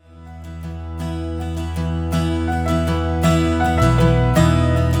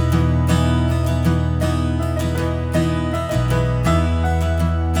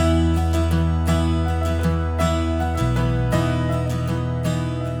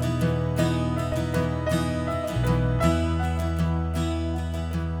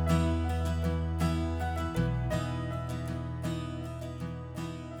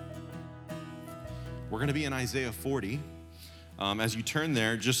to be in Isaiah 40. As you turn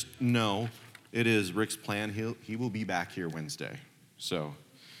there, just know it is Rick's plan. He will be back here Wednesday. So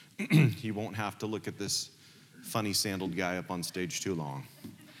he won't have to look at this funny sandaled guy up on stage too long.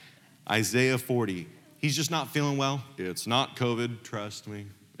 Isaiah 40. He's just not feeling well. It's not COVID, trust me.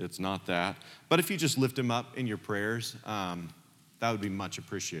 It's not that. But if you just lift him up in your prayers, that would be much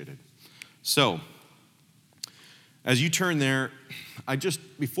appreciated. So, as you turn there,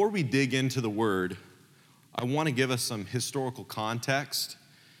 before we dig into the word, I want to give us some historical context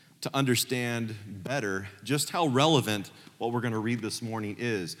to understand better just how relevant what we're going to read this morning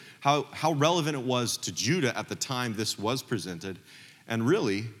is, how relevant it was to Judah at the time this was presented, and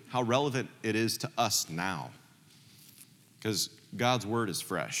really how relevant it is to us now. Because God's word is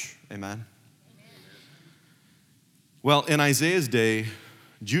fresh. Amen? Well, in Isaiah's day,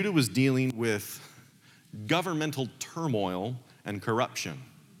 Judah was dealing with governmental turmoil and corruption.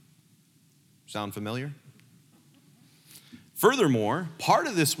 Sound familiar? Furthermore, part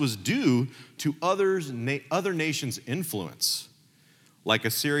of this was due to other nations' influence, like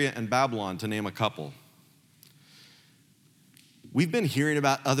Assyria and Babylon, to name a couple. We've been hearing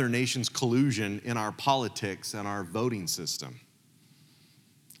about other nations' collusion in our politics and our voting system.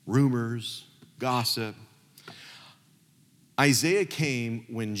 Rumors, gossip. Isaiah came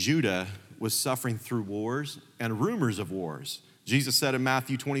when Judah was suffering through wars and rumors of wars. Jesus said in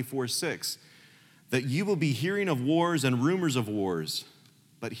Matthew 24:6 that you will be hearing of wars and rumors of wars.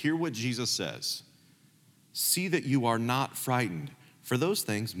 But hear what Jesus says. See that you are not frightened, for those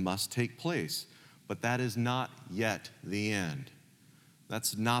things must take place. But that is not yet the end.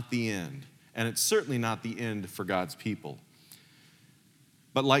 That's not the end. And it's certainly not the end for God's people.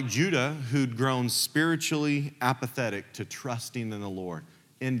 But like Judah, who'd grown spiritually apathetic to trusting in the Lord,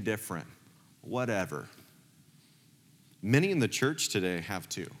 indifferent, whatever, many in the church today have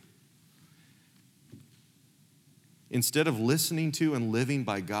too. Instead of listening to and living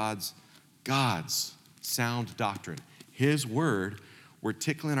by God's sound doctrine, His word, we're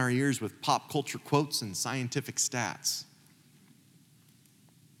tickling our ears with pop culture quotes and scientific stats.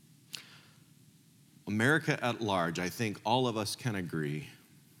 America at large, I think all of us can agree,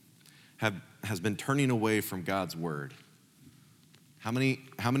 has been turning away from God's word. How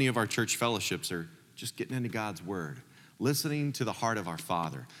many of our church fellowships are just getting into God's word, listening to the heart of our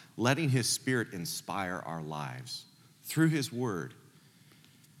Father, letting His Spirit inspire our lives through His word?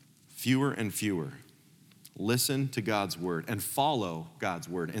 Fewer and fewer listen to God's word and follow God's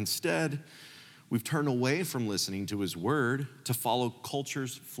word. Instead, we've turned away from listening to His word to follow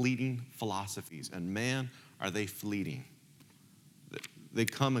culture's fleeting philosophies. And man, are they fleeting. They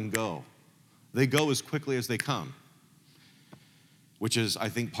come and go. They go as quickly as they come, which is, I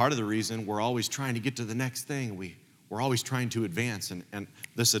think, part of the reason we're always trying to get to the next thing. We're always trying to advance, and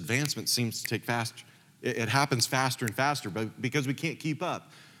this advancement seems to take fast. It happens faster and faster, but because we can't keep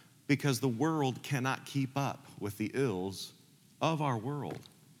up, because the world cannot keep up with the ills of our world.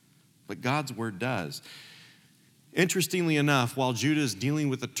 But God's word does. Interestingly enough, while Judah is dealing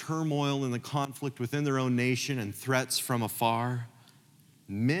with the turmoil and the conflict within their own nation and threats from afar,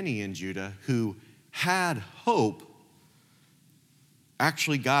 many in Judah who had hope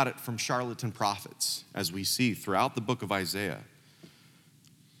actually got it from charlatan prophets, as we see throughout the book of Isaiah.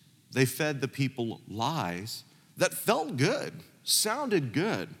 They fed the people lies that felt good, sounded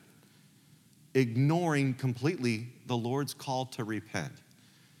good, ignoring completely the Lord's call to repent.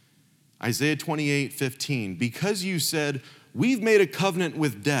 Isaiah 28:15, because you said, we've made a covenant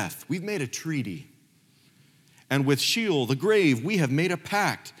with death, we've made a treaty, and with Sheol, the grave, we have made a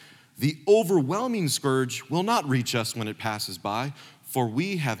pact. The overwhelming scourge will not reach us when it passes by, for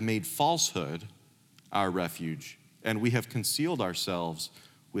we have made falsehood our refuge, and we have concealed ourselves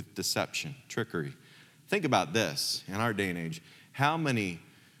with deception, trickery. Think about this in our day and age. How many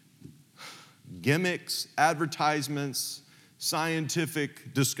gimmicks, advertisements,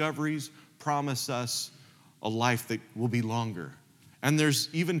 scientific discoveries promise us a life that will be longer? And there's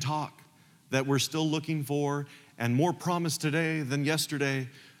even talk that we're still looking for, and more promise today than yesterday,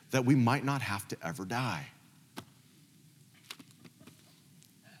 that we might not have to ever die.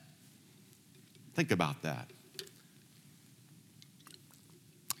 Think about that.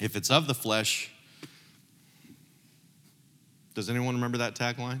 If it's of the flesh, does anyone remember that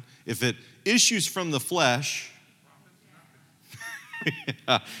tagline? If it issues from the flesh,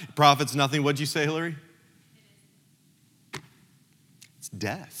 profits nothing. What'd you say, Hillary? It's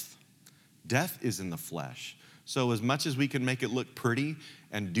death. Death is in the flesh. So as much as we can make it look pretty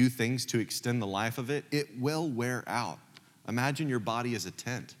and do things to extend the life of it, it will wear out. Imagine your body as a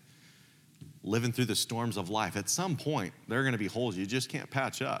tent, living through the storms of life. At some point, there are going to be holes you just can't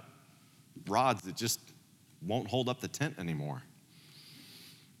patch up. Rods that just won't hold up the tent anymore.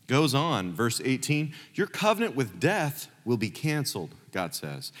 Goes on, verse 18, your covenant with death will be canceled, God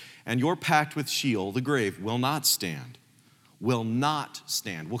says, and your pact with Sheol, the grave, will not stand. Will not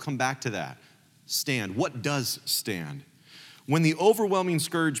stand. We'll come back to that. Stand. What does stand? When the overwhelming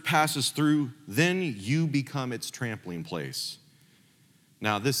scourge passes through, then you become its trampling place.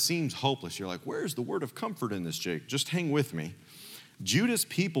 Now, this seems hopeless. You're like, where's the word of comfort in this, Jake? Just hang with me. Judah's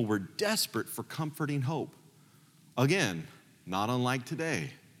people were desperate for comforting hope. Again, not unlike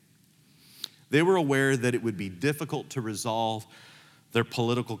today. They were aware that it would be difficult to resolve their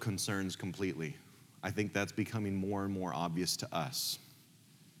political concerns completely. I think that's becoming more and more obvious to us.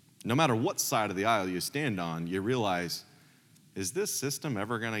 No matter what side of the aisle you stand on, you realize, is this system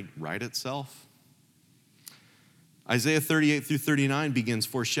ever going to right itself? Isaiah 38 through 39 begins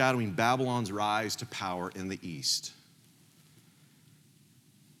foreshadowing Babylon's rise to power in the east.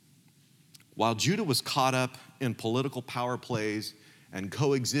 While Judah was caught up in political power plays and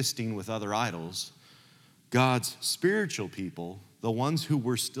coexisting with other idols, God's spiritual people, the ones who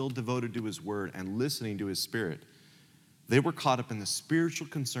were still devoted to his word and listening to his spirit, they were caught up in the spiritual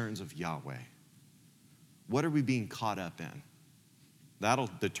concerns of Yahweh. What are we being caught up in? That'll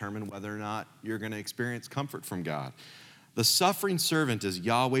determine whether or not you're going to experience comfort from God. The suffering servant is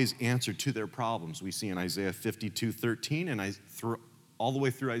Yahweh's answer to their problems. We see in Isaiah 52:13 and all the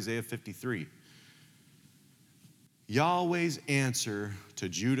way through Isaiah 53. Yahweh's answer to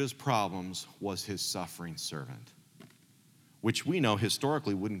Judah's problems was his suffering servant, which we know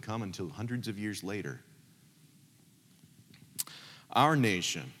historically wouldn't come until hundreds of years later. Our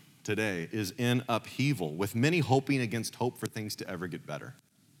nation today is in upheaval, with many hoping against hope for things to ever get better.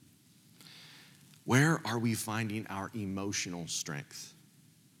 Where are we finding our emotional strength?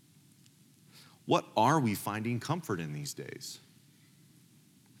 What are we finding comfort in these days?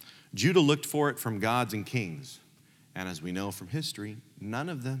 Judah looked for it from gods and kings, and as we know from history, none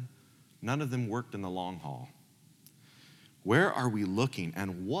of them worked in the long haul. Where are we looking,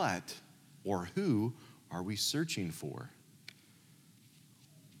 and what or who are we searching for?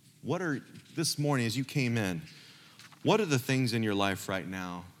 This morning as you came in, what are the things in your life right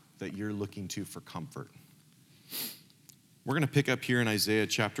now that you're looking to for comfort? We're going to pick up here in Isaiah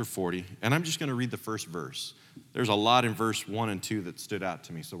chapter 40, and I'm just going to read the first verse. There's a lot in verse 1 and 2 that stood out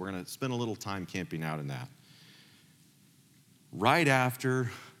to me, so we're going to spend a little time camping out in that. Right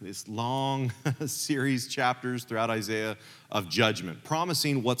after this long series chapters throughout Isaiah of judgment,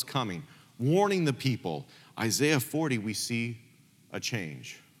 promising what's coming, warning the people, Isaiah 40, we see a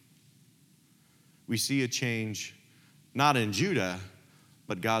change. We see a change not in Judah,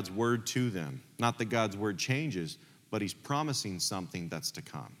 but God's word to them. Not that God's word changes, but he's promising something that's to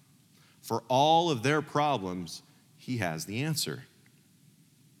come. For all of their problems, he has the answer.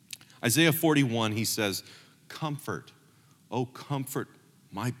 Isaiah 41, he says, comfort, oh comfort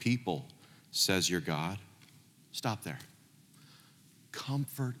my people, says your God. Stop there.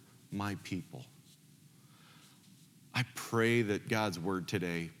 Comfort my people. I pray that God's word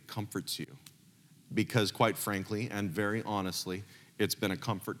today comforts you. Because quite frankly and very honestly, it's been a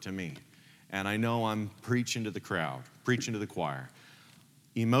comfort to me. And I know I'm preaching to the crowd, preaching to the choir.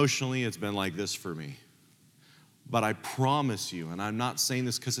 Emotionally, it's been like this for me. But I promise you, and I'm not saying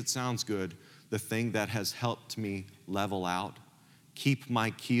this because it sounds good, the thing that has helped me level out, keep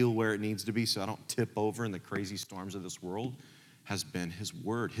my keel where it needs to be so I don't tip over in the crazy storms of this world, has been his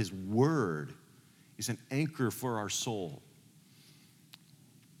word. His word is an anchor for our soul.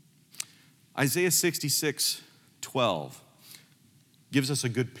 Isaiah 66:12 gives us a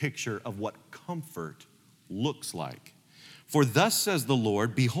good picture of what comfort looks like. For thus says the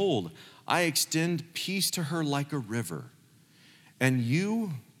Lord, behold, I extend peace to her like a river. And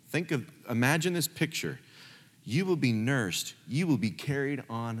you, imagine this picture. You will be nursed, you will be carried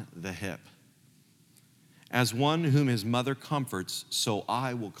on the hip. As one whom his mother comforts, so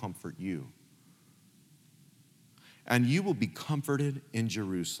I will comfort you. And you will be comforted in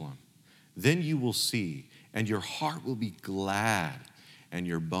Jerusalem. Then you will see, and your heart will be glad, and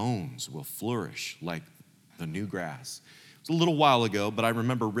your bones will flourish like the new grass. It was a little while ago, but I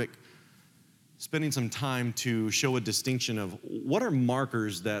remember Rick spending some time to show a distinction of what are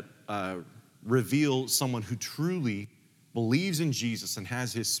markers that reveal someone who truly believes in Jesus and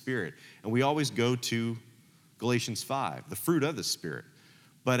has his spirit. And we always go to Galatians 5, the fruit of the Spirit.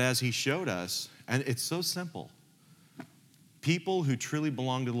 But as he showed us, and it's so simple, people who truly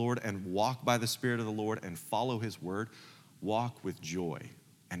belong to the Lord and walk by the Spirit of the Lord and follow his word walk with joy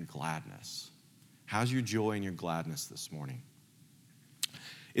and gladness. How's your joy and your gladness this morning?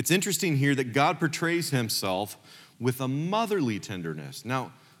 It's interesting here that God portrays himself with a motherly tenderness.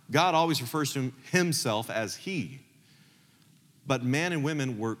 Now, God always refers to himself as he. But man and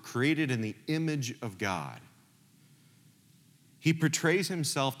women were created in the image of God. He portrays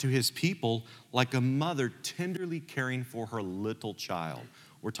himself to his people like a mother tenderly caring for her little child.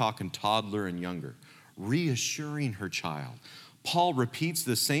 We're talking toddler and younger, reassuring her child. Paul repeats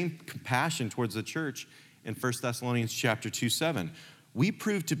the same compassion towards the church in 1 Thessalonians chapter 2:7. We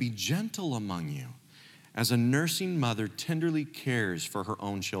prove to be gentle among you, as a nursing mother tenderly cares for her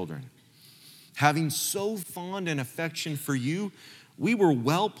own children. Having so fond an affection for you, we were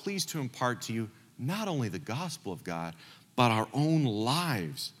well pleased to impart to you not only the gospel of God, but our own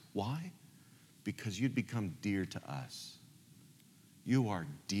lives. Why? Because you'd become dear to us. You are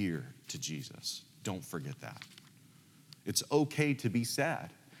dear to Jesus. Don't forget that. It's okay to be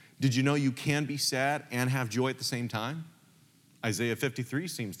sad. Did you know you can be sad and have joy at the same time? Isaiah 53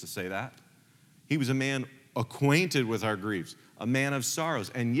 seems to say that. He was a man acquainted with our griefs, a man of sorrows.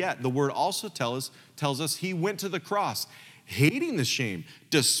 And yet the word also tells us he went to the cross, hating the shame,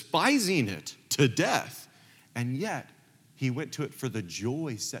 despising it to death. And yet he went to it for the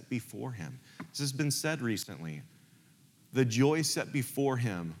joy set before him. This has been said recently. The joy set before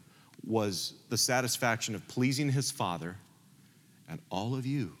him was the satisfaction of pleasing his Father and all of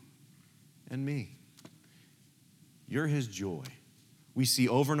you and me. You're his joy. We see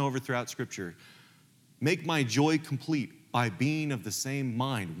over and over throughout Scripture, make my joy complete by being of the same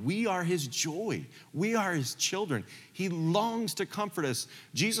mind. We are his joy. We are his children. He longs to comfort us.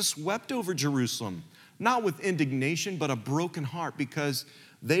 Jesus wept over Jerusalem, not with indignation, but a broken heart, because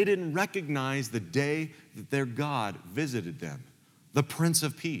they didn't recognize the day that their God visited them, the Prince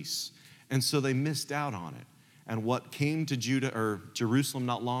of Peace. And so they missed out on it. And what came to Jerusalem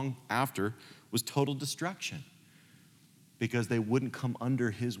not long after was total destruction, because they wouldn't come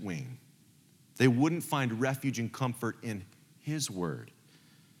under his wing. They wouldn't find refuge and comfort in his word.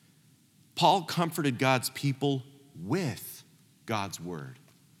 Paul comforted God's people with God's word.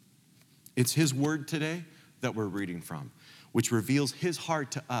 It's his word today that we're reading from, which reveals his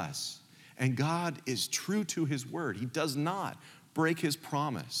heart to us. And God is true to his word. He does not break his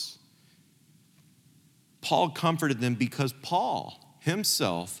promise. Paul comforted them because Paul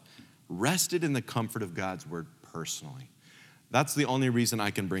himself rested in the comfort of God's word personally. That's the only reason I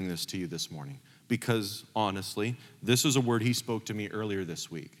can bring this to you this morning, because honestly, this is a word he spoke to me earlier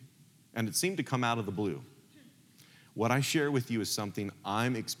this week, and it seemed to come out of the blue. What I share with you is something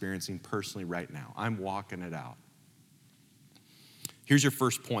I'm experiencing personally right now. I'm walking it out. Here's your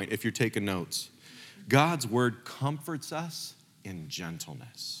first point if you're taking notes. God's word comforts us in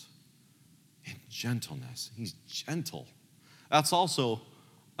gentleness. In gentleness. He's gentle. That's also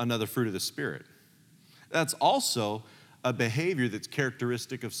another fruit of the Spirit. That's also a behavior that's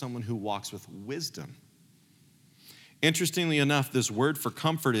characteristic of someone who walks with wisdom. Interestingly enough, this word for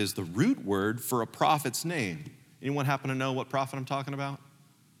comfort is the root word for a prophet's name. Anyone happen to know what prophet I'm talking about?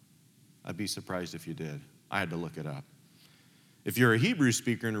 I'd be surprised if you did. I had to look it up. If you're a Hebrew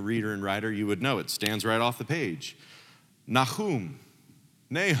speaker and a reader and writer, you would know it. Stands right off the page. Nahum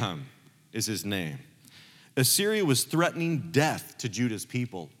is his name. Assyria was threatening death to Judah's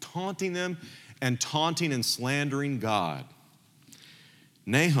people, taunting them and slandering God.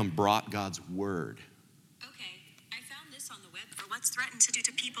 Nahum brought God's word. Okay, I found this on the web for what's threatened to do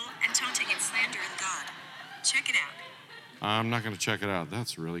to people and taunting and slandering God. Check it out. I'm not going to check it out.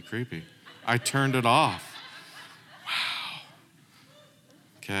 That's really creepy. I turned it off. Wow.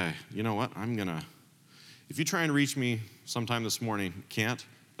 Okay, you know what? If you try and reach me sometime this morning, can't,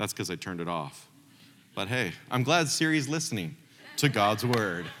 that's because I turned it off. But hey, I'm glad Siri's listening to God's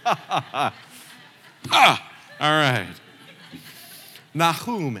word. All right.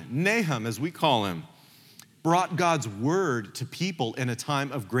 Nahum, as we call him, brought God's word to people in a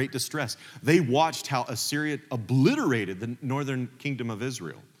time of great distress. They watched how Assyria obliterated the northern kingdom of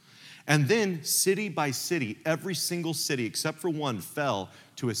Israel. And then, city by city, every single city except for one fell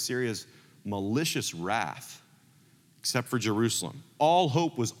to Assyria's malicious wrath, except for Jerusalem. All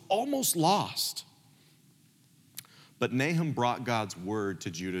hope was almost lost. But Nahum brought God's word to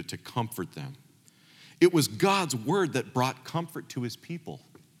Judah to comfort them. It was God's word that brought comfort to his people.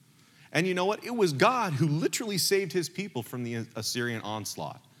 And you know what? It was God who literally saved his people from the Assyrian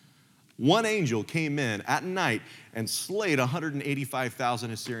onslaught. One angel came in at night and slayed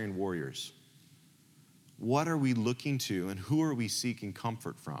 185,000 Assyrian warriors. What are we looking to and who are we seeking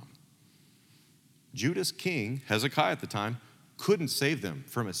comfort from? Judah's king, Hezekiah at the time, couldn't save them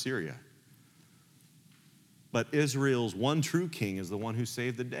from Assyria. But Israel's one true king is the one who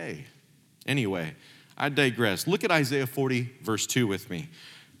saved the day. Anyway, I digress. Look at Isaiah 40, verse 2 with me.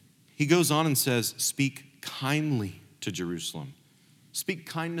 He goes on and says, speak kindly to Jerusalem Speak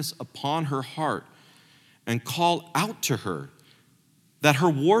kindness upon her heart and call out to her that her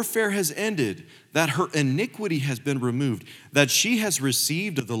warfare has ended, that her iniquity has been removed, that she has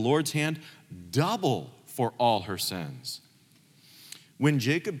received of the Lord's hand double for all her sins. When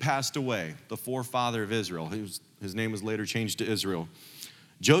Jacob passed away, the forefather of Israel, his name was later changed to Israel,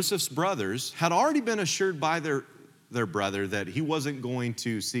 Joseph's brothers had already been assured by their brother that he wasn't going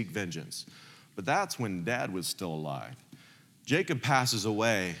to seek vengeance. But that's when dad was still alive. Jacob passes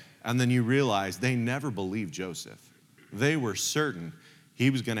away, and then you realize they never believed Joseph. They were certain he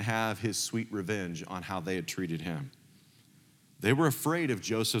was going to have his sweet revenge on how they had treated him. They were afraid of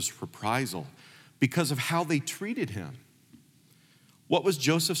Joseph's reprisal because of how they treated him. What was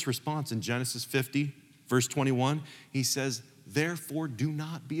Joseph's response in Genesis 50, verse 21? He says, "Therefore do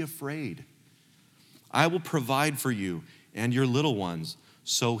not be afraid. I will provide for you and your little ones."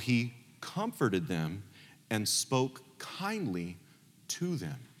 So he comforted them and spoke kindly to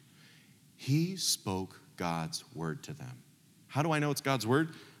them. He spoke God's word to them. How do I know it's God's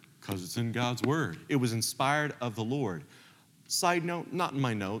word? Because it's in God's word. It was inspired of the Lord. Side note, not in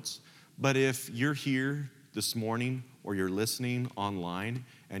my notes, but if you're here this morning or you're listening online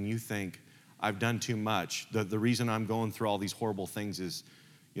and you think, I've done too much, the reason I'm going through all these horrible things is,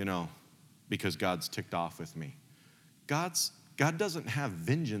 because God's ticked off with me. God doesn't have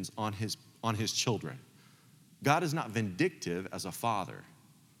vengeance on his children. God is not vindictive as a father.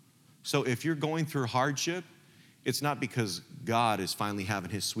 So if you're going through hardship, it's not because God is finally having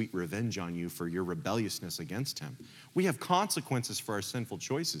his sweet revenge on you for your rebelliousness against him. We have consequences for our sinful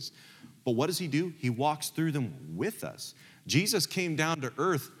choices. But what does he do? He walks through them with us. Jesus came down to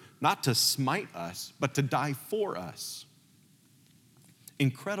earth not to smite us, but to die for us.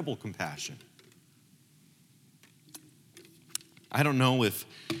 Incredible compassion. I don't know if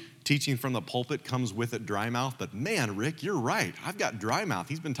teaching from the pulpit comes with it dry mouth, but man, Rick, you're right. I've got dry mouth.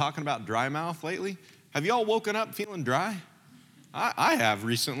 He's been talking about dry mouth lately. Have you all woken up feeling dry? I have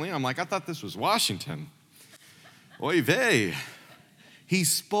recently. I'm like, I thought this was Washington. Oy vey. He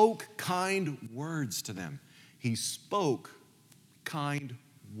spoke kind words to them. He spoke kind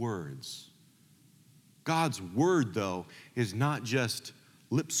words. God's word, though, is not just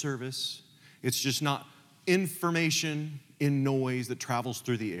lip service. It's just not information in noise that travels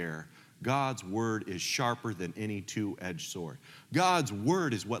through the air. God's word is sharper than any two-edged sword. God's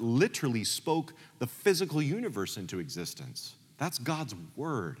word is what literally spoke the physical universe into existence. That's God's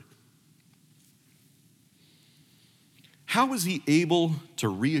word. How was he able to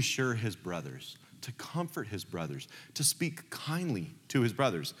reassure his brothers, to comfort his brothers, to speak kindly to his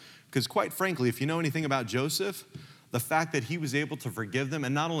brothers? Because quite frankly, if you know anything about Joseph, the fact that he was able to forgive them,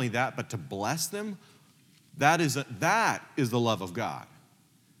 and not only that, but to bless them, that is the love of God.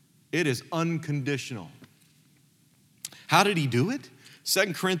 It is unconditional. How did he do it?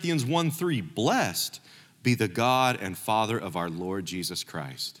 2 Corinthians 1:3, "Blessed be the God and Father of our Lord Jesus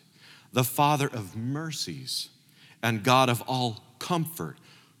Christ, the Father of mercies and God of all comfort,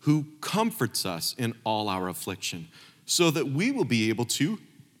 who comforts us in all our affliction, so that we will be able to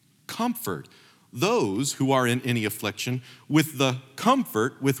comfort those who are in any affliction with the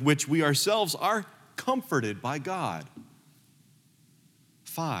comfort with which we ourselves are comforted by God."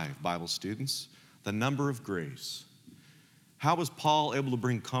 5, Bible students, the number of grace. How was Paul able to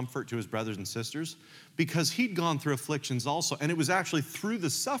bring comfort to his brothers and sisters? Because he'd gone through afflictions also, and it was actually through the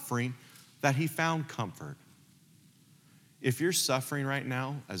suffering that he found comfort. If you're suffering right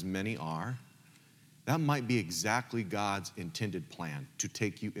now, as many are, that might be exactly God's intended plan, to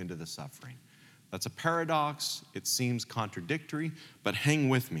take you into the suffering. That's a paradox. It seems contradictory, but hang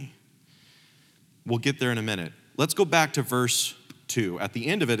with me. We'll get there in a minute. Let's go back to verse 2. At the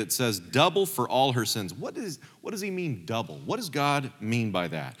end of it, it says, double for all her sins. What does he mean, double? What does God mean by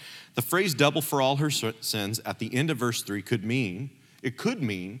that? The phrase double for all her sins at the end of verse 3 could mean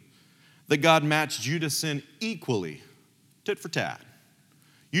that God matched Judah's sin equally, tit for tat.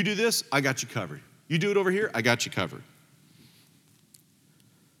 You do this, I got you covered. You do it over here, I got you covered.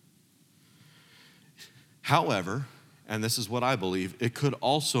 However, and this is what I believe, it could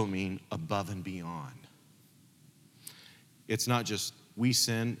also mean above and beyond. It's not just we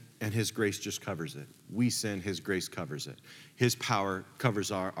sin and his grace just covers it. We sin, his grace covers it. His power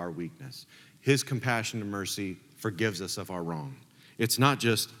covers our weakness. His compassion and mercy forgives us of our wrong. It's not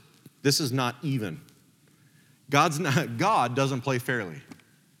just, this is not even. God doesn't play fairly.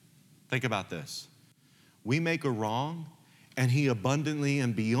 Think about this. We make a wrong and he abundantly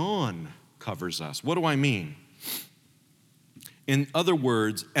and beyond covers us. What do I mean? In other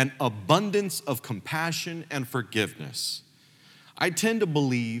words, an abundance of compassion and forgiveness. I tend to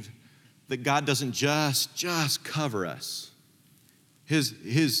believe that God doesn't just cover us.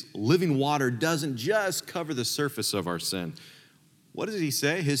 His living water doesn't just cover the surface of our sin. What does he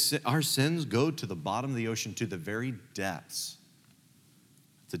say? Our sins go to the bottom of the ocean, to the very depths.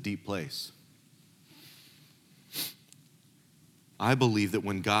 It's a deep place. I believe that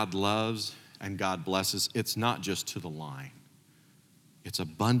when God loves and God blesses, it's not just to the line. It's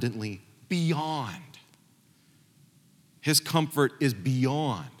abundantly beyond. His comfort is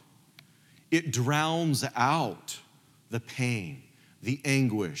beyond. It drowns out the pain, the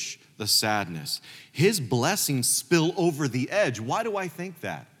anguish, the sadness. His blessings spill over the edge. Why do I think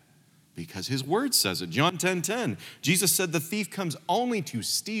that? Because his word says it. John 10:10. Jesus said, the thief comes only to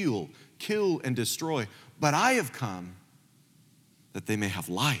steal, kill, and destroy. But I have come that they may have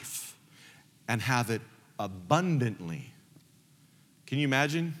life and have it abundantly. Can you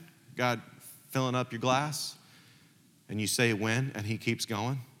imagine God filling up your glass? And you say, when? And he keeps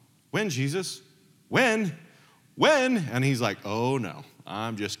going. When, Jesus? When? When? And he's like, oh no,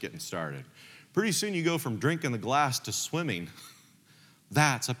 I'm just getting started. Pretty soon you go from drinking the glass to swimming.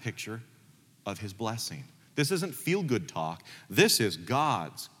 That's a picture of his blessing. This isn't feel-good talk. This is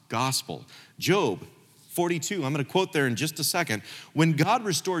God's gospel. Job 42, I'm going to quote there in just a second. When God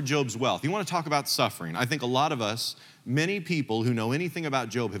restored Job's wealth, you want to talk about suffering. I think a lot of us, many people who know anything about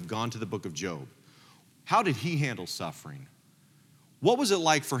Job have gone to the book of Job. How did he handle suffering? What was it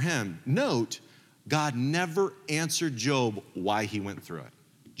like for him? Note, God never answered Job why he went through it.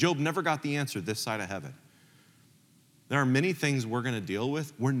 Job never got the answer this side of heaven. There are many things we're going to deal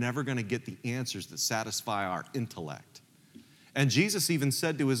with. We're never going to get the answers that satisfy our intellect. And Jesus even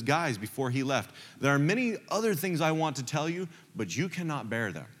said to his guys before he left, there are many other things I want to tell you, but you cannot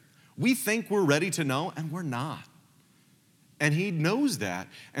bear them. We think we're ready to know, and we're not. And he knows that,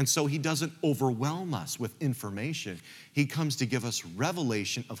 and so he doesn't overwhelm us with information. He comes to give us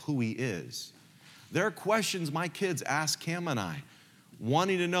revelation of who he is. There are questions my kids ask Cam and I,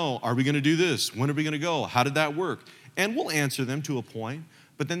 wanting to know, are we going to do this? When are we going to go? How did that work? And we'll answer them to a point,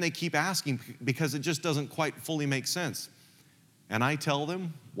 but then they keep asking because it just doesn't quite fully make sense. And I tell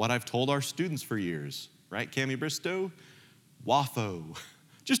them what I've told our students for years, right, Cami Bristow? Wafo.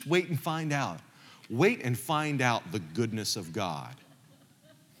 Just wait and find out. Wait and find out the goodness of God.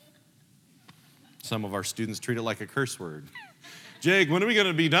 Some of our students treat it like a curse word. Jake, when are we going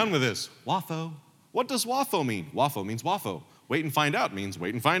to be done with this? Wafo. What does wafo mean? Wafo means wafo. Wait and find out means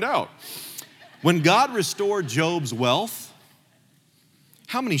wait and find out. When God restored Job's wealth,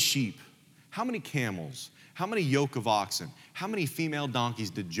 how many sheep, how many camels, how many yoke of oxen, how many female donkeys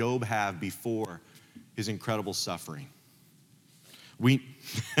did Job have before his incredible suffering?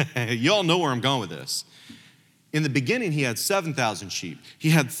 You all know where I'm going with this. In the beginning, he had 7,000 sheep. He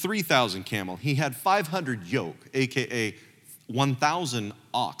had 3,000 camel. He had 500 yoke, a.k.a. 1,000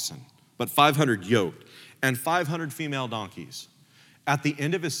 oxen, but 500 yoked, and 500 female donkeys. At the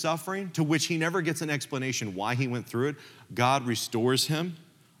end of his suffering, to which he never gets an explanation why he went through it, God restores him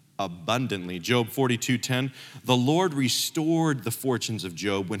abundantly. Job 42:10, the Lord restored the fortunes of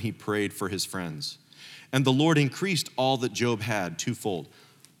Job when he prayed for his friends. And the Lord increased all that Job had twofold.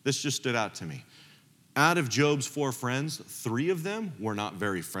 This just stood out to me. Out of Job's 4 friends, 3 of them were not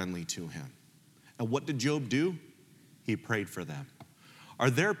very friendly to him. And what did Job do? He prayed for them. Are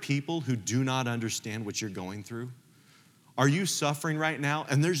there people who do not understand what you're going through? Are you suffering right now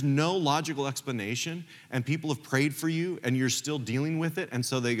and there's no logical explanation and people have prayed for you and you're still dealing with it, and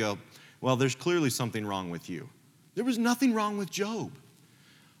so they go, well, there's clearly something wrong with you. There was nothing wrong with Job.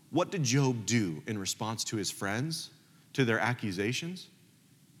 What did Job do in response to his friends, to their accusations?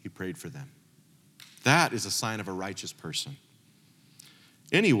 He prayed for them. That is a sign of a righteous person.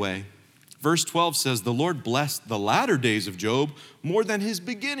 Anyway, verse 12 says, the Lord blessed the latter days of Job more than his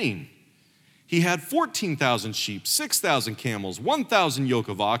beginning. He had 14,000 sheep, 6,000 camels, 1,000 yoke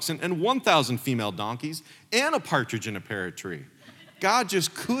of oxen, and 1,000 female donkeys, and a partridge in a pear tree. God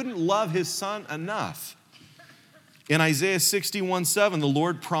just couldn't love his son enough. In Isaiah 61:7, the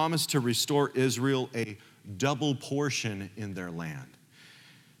Lord promised to restore Israel a double portion in their land.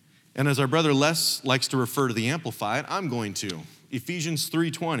 And as our brother Les likes to refer to the Amplified, I'm going to. Ephesians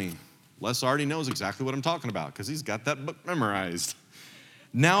 3:20. Les already knows exactly what I'm talking about because he's got that book memorized.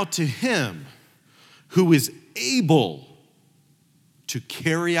 Now to him who is able to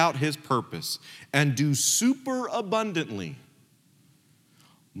carry out his purpose and do super abundantly,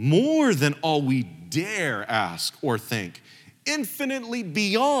 more than all we dare ask or think, infinitely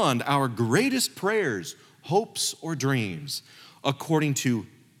beyond our greatest prayers, hopes, or dreams, according to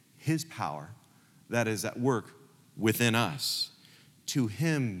his power that is at work within us. To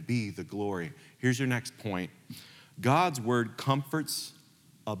him be the glory. Here's your next point. God's word comforts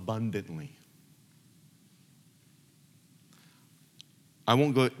abundantly. I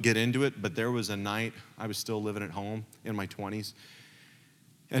won't get into it, but there was a night I was still living at home in my 20s.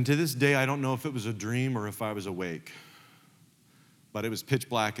 And to this day, I don't know if it was a dream or if I was awake. But it was pitch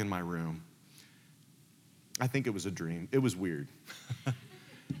black in my room. I think it was a dream. It was weird.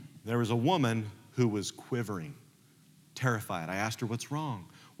 There was a woman who was quivering, terrified. I asked her, "What's wrong?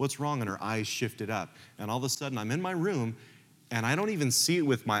 What's wrong?" And her eyes shifted up. And all of a sudden, I'm in my room, and I don't even see it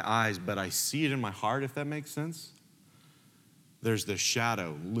with my eyes, but I see it in my heart, if that makes sense. There's this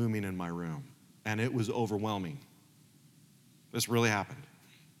shadow looming in my room, and it was overwhelming. This really happened.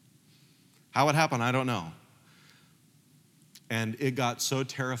 How it happened, I don't know. And it got so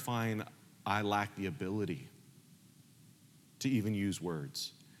terrifying, I lacked the ability to even use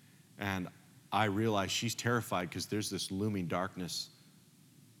words. And I realized she's terrified because there's this looming darkness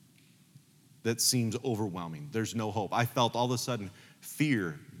that seems overwhelming. There's no hope. I felt all of a sudden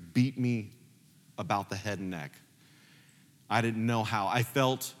fear beat me about the head and neck. I didn't know how.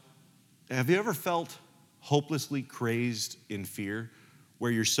 Have you ever felt hopelessly crazed in fear, where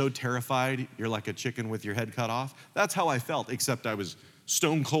you're so terrified, you're like a chicken with your head cut off? That's how I felt, except I was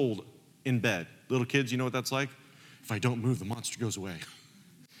stone cold in bed. Little kids, you know what that's like? If I don't move, the monster goes away.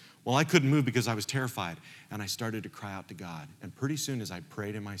 Well, I couldn't move because I was terrified, and I started to cry out to God. And pretty soon as I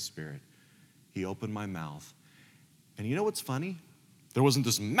prayed in my spirit, he opened my mouth. And you know what's funny? There wasn't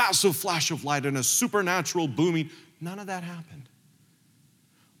this massive flash of light and a supernatural booming. None of that happened.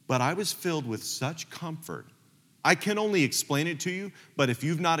 But I was filled with such comfort. I can only explain it to you, but if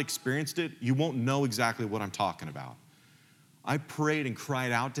you've not experienced it, you won't know exactly what I'm talking about. I prayed and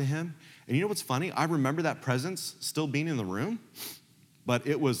cried out to him. And you know what's funny? I remember that presence still being in the room, but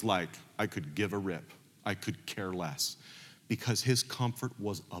it was like I could give a rip. I could care less because his comfort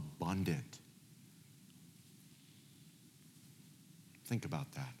was abundant. Think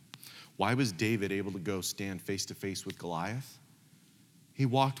about that. Why was David able to go stand face to face with Goliath? He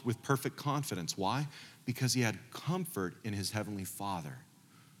walked with perfect confidence. Why? Because he had comfort in his heavenly Father.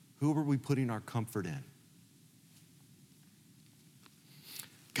 Who are we putting our comfort in?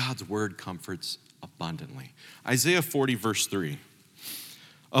 God's word comforts abundantly. Isaiah 40, verse 3.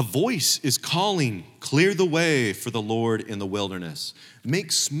 A voice is calling, "Clear the way for the Lord in the wilderness.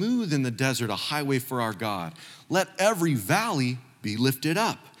 Make smooth in the desert a highway for our God. Let every valley be lifted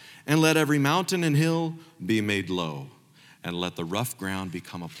up, and let every mountain and hill be made low. And let the rough ground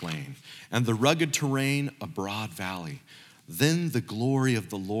become a plain, and the rugged terrain a broad valley. Then the glory of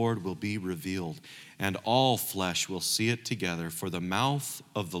the Lord will be revealed, and all flesh will see it together, for the mouth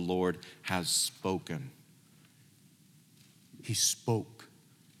of the Lord has spoken." He spoke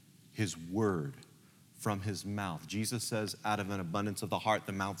his word from his mouth. Jesus says, out of an abundance of the heart,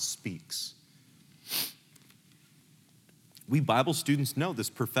 the mouth speaks. We Bible students know this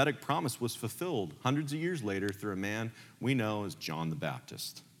prophetic promise was fulfilled hundreds of years later through a man we know as John the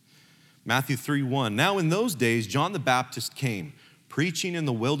Baptist. Matthew 3:1, now in those days John the Baptist came, preaching in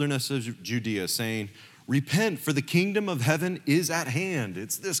the wilderness of Judea, saying, "Repent, for the kingdom of heaven is at hand."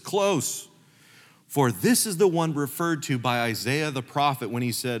 It's this close. For this is the one referred to by Isaiah the prophet when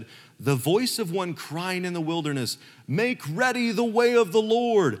he said, "The voice of one crying in the wilderness, make ready the way of the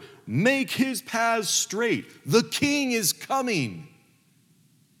Lord, make his paths straight." The king is coming.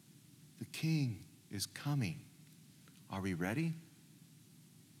 The king is coming. Are we ready?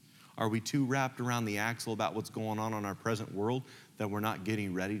 Are we too wrapped around the axle about what's going on in our present world that we're not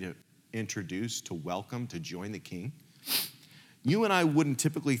getting ready to introduce, to welcome, to join the king? You and I wouldn't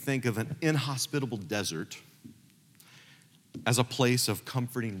typically think of an inhospitable desert as a place of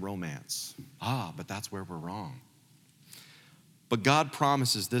comforting romance. But that's where we're wrong. But God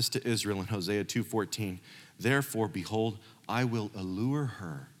promises this to Israel in Hosea 2:14. Therefore, behold, I will allure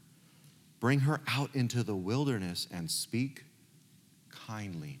her, bring her out into the wilderness, and speak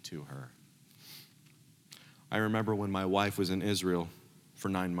kindly to her. I remember when my wife was in Israel for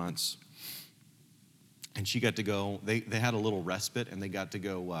 9 months. And she got to go, they had a little respite, and they got to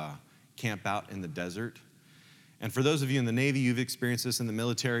go camp out in the desert. And for those of you in the Navy, you've experienced this in the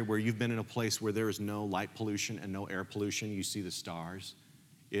military, where you've been in a place where there is no light pollution and no air pollution. You see the stars.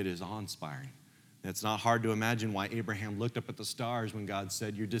 It is awe-inspiring. It's not hard to imagine why Abraham looked up at the stars when God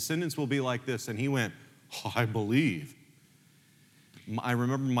said, "Your descendants will be like this." And he went, "Oh, I believe." I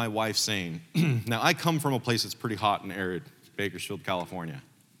remember my wife saying, now I come from a place that's pretty hot and arid, Bakersfield, California.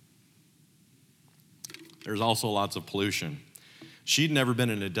 There's also lots of pollution. She'd never been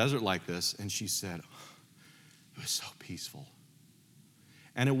in a desert like this, and she said, it was so peaceful.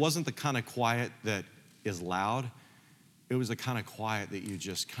 And it wasn't the kind of quiet that is loud. It was the kind of quiet that you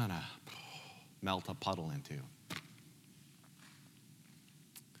just kind of melt a puddle into.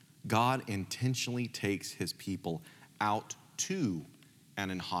 God intentionally takes his people out to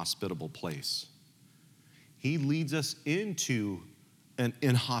an inhospitable place. He leads us into an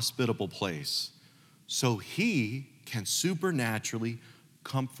inhospitable place so he can supernaturally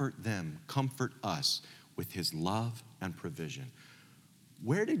comfort them, comfort us with his love and provision.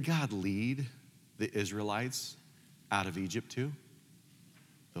 Where did God lead the Israelites out of Egypt to?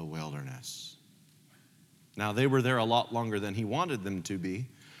 The wilderness. Now, they were there a lot longer than he wanted them to be,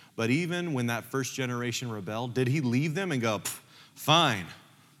 but even when that first generation rebelled, did he leave them and go, fine,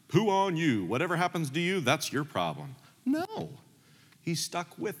 poo on you. Whatever happens to you, that's your problem. No, he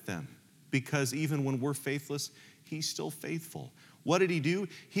stuck with them because even when we're faithless, he's still faithful. What did he do?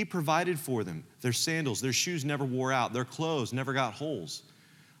 He provided for them. Their sandals, their shoes never wore out. Their clothes never got holes.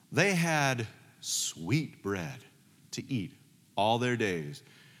 They had sweet bread to eat all their days.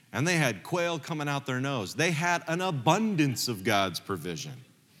 And they had quail coming out their nose. They had an abundance of God's provision.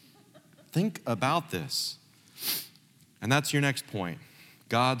 Think about this. And that's your next point.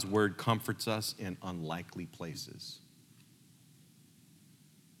 God's word comforts us in unlikely places.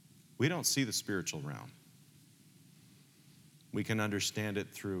 We don't see the spiritual realm. We can understand it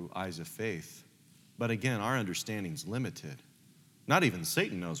through eyes of faith. But again, our understanding's limited. Not even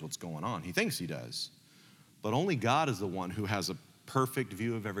Satan knows what's going on. He thinks he does. But only God is the one who has a perfect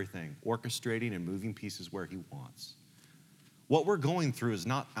view of everything, orchestrating and moving pieces where he wants. What we're going through is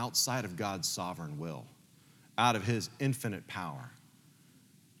not outside of God's sovereign will, out of his infinite power.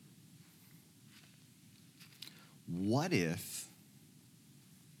 What if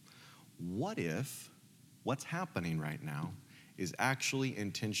what's happening right now is actually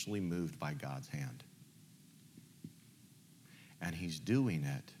intentionally moved by God's hand? And he's doing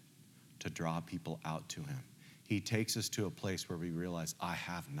it to draw people out to him. He takes us to a place where we realize, I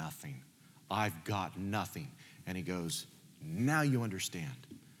have nothing. I've got nothing. And he goes, now you understand.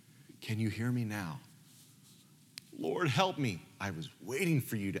 Can you hear me now? Lord, help me. I was waiting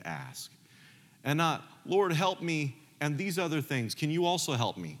for you to ask. And not, Lord, help me and these other things. Can you also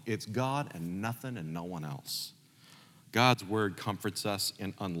help me? It's God and nothing and no one else. God's word comforts us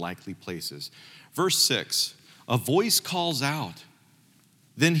in unlikely places. Verse 6, a voice calls out.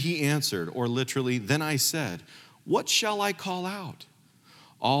 Then he answered, or literally, then I said, what shall I call out?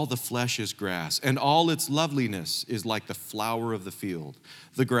 All the flesh is grass, and all its loveliness is like the flower of the field.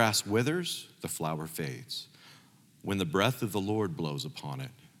 The grass withers, the flower fades. When the breath of the Lord blows upon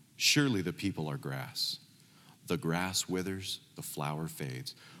it, surely the people are grass. The grass withers, the flower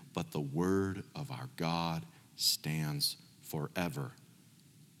fades, but the word of our God stands forever.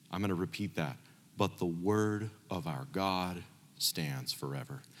 I'm going to repeat that. But the word of our God stands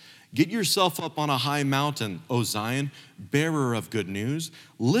forever. Get yourself up on a high mountain, O Zion, bearer of good news.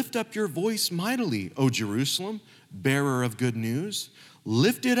 Lift up your voice mightily, O Jerusalem, bearer of good news.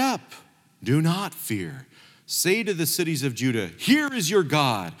 Lift it up, do not fear. Say to the cities of Judah, here is your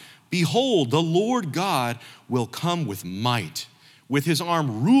God. Behold, the Lord God will come with might, with his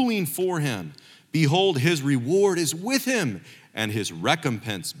arm ruling for him. Behold, his reward is with him, and his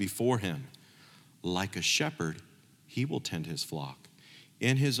recompense before him. Like a shepherd, he will tend his flock.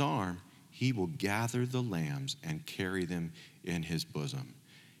 In his arm, he will gather the lambs and carry them in his bosom.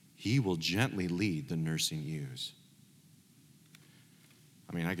 He will gently lead the nursing ewes.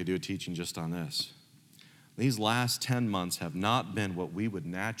 I could do a teaching just on this. These last 10 months have not been what we would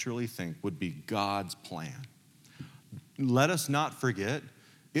naturally think would be God's plan. Let us not forget,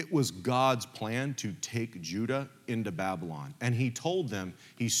 it was God's plan to take Judah into Babylon. And he told them,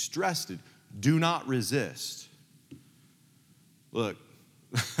 he stressed it, do not resist. Look,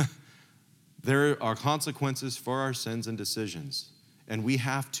 there are consequences for our sins and decisions, and we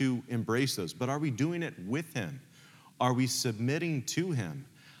have to embrace those. But are we doing it with him? Are we submitting to him?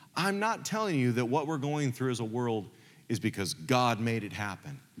 I'm not telling you that what we're going through as a world is because God made it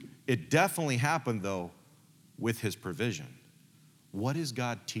happen. It definitely happened, though, with his provision. What is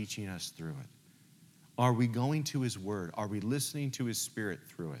God teaching us through it? Are we going to his word? Are we listening to his spirit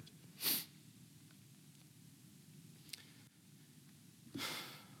through it?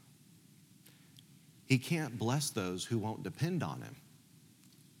 He can't bless those who won't depend on him.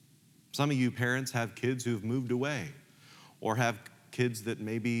 Some of you parents have kids who've moved away or have kids that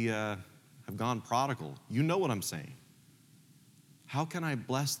maybe have gone prodigal. You know what I'm saying. How can I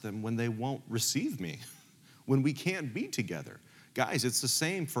bless them when they won't receive me? When we can't be together? Guys, it's the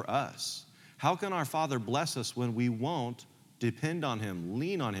same for us. How can our Father bless us when we won't depend on him,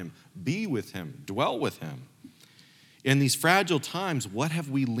 lean on him, be with him, dwell with him? In these fragile times, what have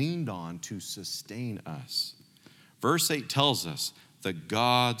we leaned on to sustain us? Verse 8 tells us that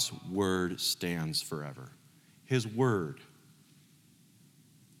God's word stands forever. His word.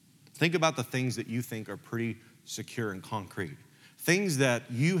 Think about the things that you think are pretty secure and concrete. things that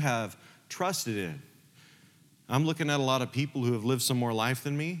you have trusted in. I'm looking at a lot of people who have lived some more life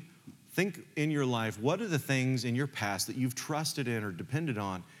than me. Think in your life, what are the things in your past that you've trusted in or depended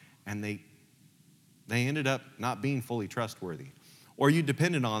on, and they ended up not being fully trustworthy? Or you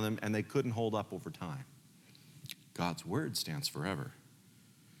depended on them and they couldn't hold up over time. God's word stands forever.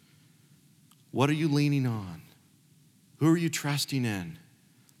 What are you leaning on? Who are you trusting in?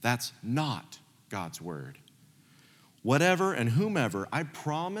 That's not God's word. Whatever and whomever, I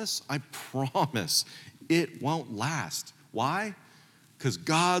promise, it won't last. Why? Because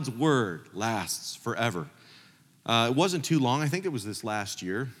God's word lasts forever. It wasn't too long. I think it was this last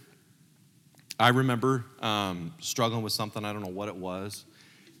year. I remember struggling with something. I don't know what it was.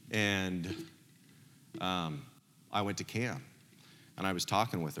 And I went to Cam, and I was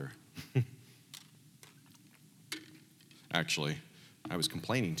talking with her. Actually, I was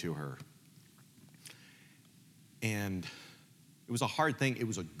complaining to her. And it was a hard thing. It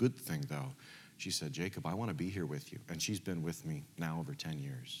was a good thing, though. She said, Jacob, I want to be here with you. And she's been with me now over 10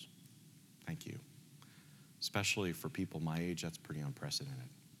 years. Thank you. Especially for people my age, that's pretty unprecedented.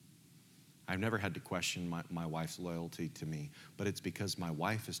 I've never had to question my wife's loyalty to me, but it's because my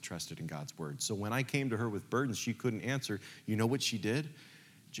wife has trusted in God's word. So when I came to her with burdens she couldn't answer, you know what she did?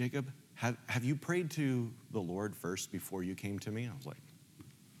 Jacob, have you prayed to the Lord first before you came to me? I was like,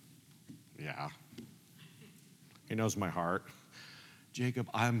 yeah. He knows my heart. Jacob,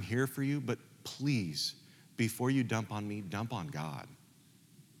 I'm here for you, but please, before you dump on me, dump on God.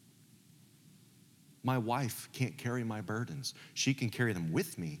 My wife can't carry my burdens. She can carry them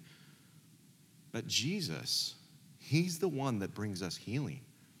with me. But Jesus, he's the one that brings us healing.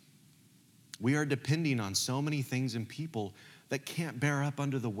 We are depending on so many things and people that can't bear up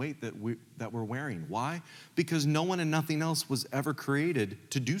under the weight that we're wearing. Why? Because no one and nothing else was ever created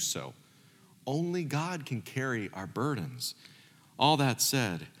to do so. Only God can carry our burdens. All that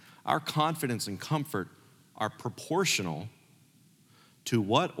said, our confidence and comfort are proportional to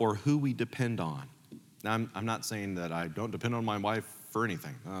what or who we depend on. Now, I'm not saying that I don't depend on my wife for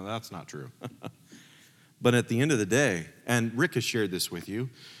anything. No, that's not true. But at the end of the day, and Rick has shared this with you,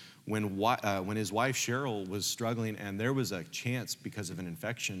 when his wife Cheryl was struggling and there was a chance because of an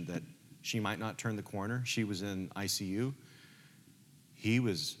infection that she might not turn the corner, she was in ICU, he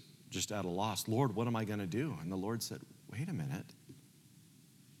was just at a loss. Lord, what am I going to do? And the Lord said, wait a minute.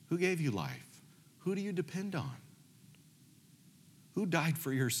 Who gave you life? Who do you depend on? Who died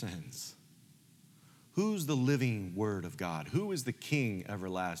for your sins? Who's the living word of God? Who is the King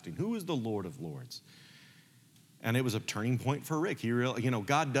everlasting? Who is the Lord of lords? And it was a turning point for Rick. He realized,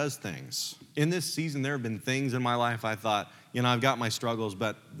 God does things. In this season, there have been things in my life I thought, I've got my struggles,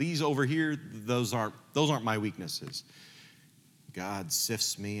 but these over here, those aren't my weaknesses. God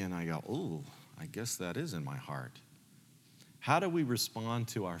sifts me and I go, oh, I guess that is in my heart. How do we respond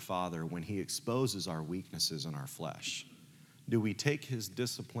to our Father when he exposes our weaknesses in our flesh? Do we take his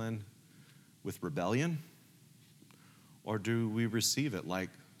discipline with rebellion? Or do we receive it like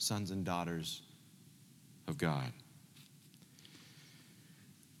sons and daughters of God?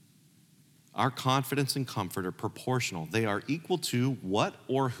 Our confidence and comfort are proportional. They are equal to what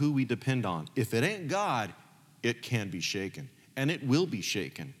or who we depend on. If it ain't God, it can be shaken, and it will be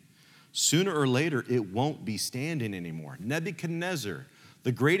shaken. Sooner or later, it won't be standing anymore. Nebuchadnezzar,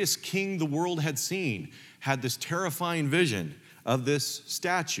 the greatest king the world had seen, had this terrifying vision of this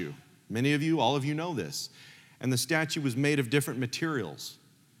statue. Many of you, all of you know this. And the statue was made of different materials,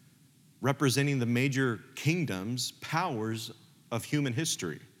 representing the major kingdoms, powers of human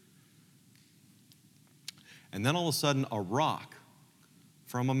history. And then all of a sudden, a rock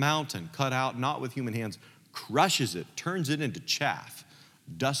from a mountain cut out, not with human hands, crushes it, turns it into chaff,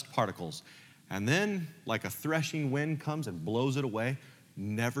 dust particles. And then, like a threshing wind comes and blows it away,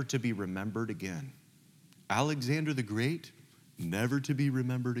 never to be remembered again. Alexander the Great, never to be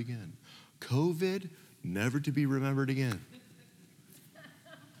remembered again. COVID, never to be remembered again.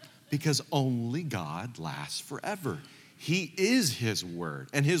 Because only God lasts forever. He is his word,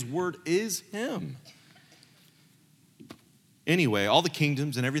 and his word is him. Anyway, all the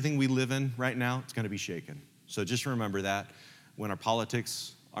kingdoms and everything we live in right now, it's going to be shaken. So just remember that. When our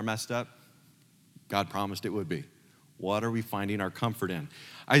politics are messed up, God promised it would be. What are we finding our comfort in?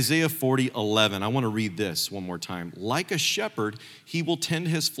 Isaiah 40:11. I want to read this one more time. Like a shepherd, he will tend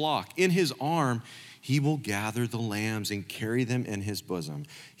his flock. In his arm, he will gather the lambs and carry them in his bosom.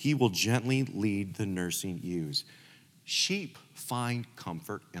 He will gently lead the nursing ewes. Sheep find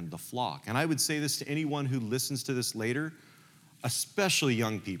comfort in the flock. And I would say this to anyone who listens to this later, especially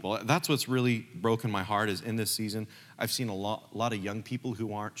young people. That's what's really broken my heart is in this season, I've seen a lot of young people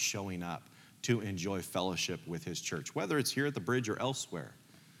who aren't showing up to enjoy fellowship with his church, whether it's here at the bridge or elsewhere.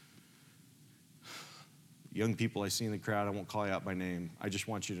 Young people I see in the crowd, I won't call you out by name. I just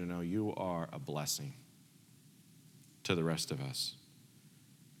want you to know you are a blessing to the rest of us.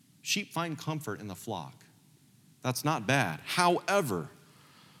 Sheep find comfort in the flock. That's not bad. However,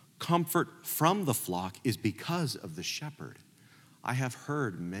 comfort from the flock is because of the shepherd. I have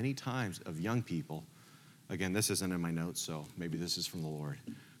heard many times of young people, again, this isn't in my notes, so maybe this is from the Lord,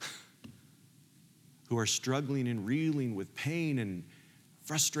 who are struggling and reeling with pain and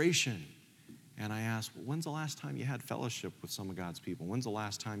frustration. And I ask, well, when's the last time you had fellowship with some of God's people? When's the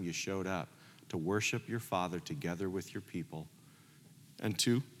last time you showed up to worship your Father together with your people and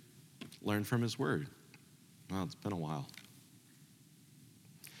to learn from his word? Well, it's been a while.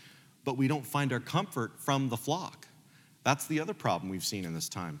 But we don't find our comfort from the flock. That's the other problem we've seen in this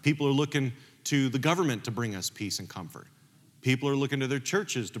time. People are looking to the government to bring us peace and comfort. People are looking to their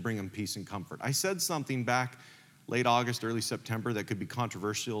churches to bring them peace and comfort. I said something back late August, early September that could be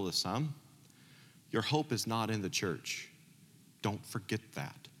controversial to some. Your hope is not in the church. Don't forget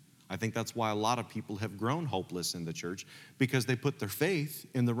that. I think that's why a lot of people have grown hopeless in the church, because they put their faith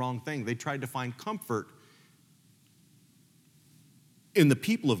in the wrong thing. They tried to find comfort in the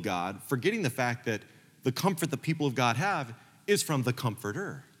people of God, forgetting the fact that the comfort the people of God have is from the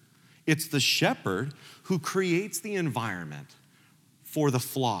comforter. It's the shepherd who creates the environment for the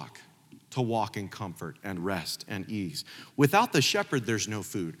flock to walk in comfort and rest and ease. Without the shepherd, there's no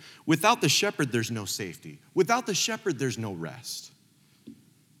food. Without the shepherd, there's no safety. Without the shepherd, there's no rest.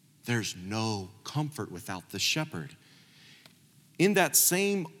 There's no comfort without the shepherd. In that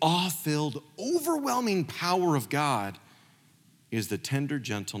same awe-filled, overwhelming power of God is the tender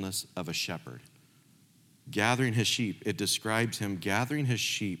gentleness of a shepherd. Gathering his sheep, it describes him gathering his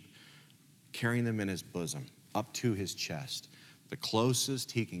sheep, carrying them in his bosom, up to his chest, the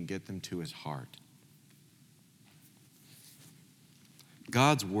closest he can get them to his heart.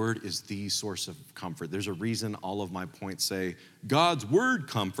 God's word is the source of comfort. There's a reason all of my points say, God's word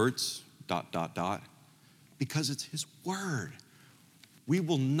comforts, ... because it's his word. We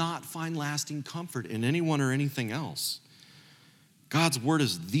will not find lasting comfort in anyone or anything else. God's word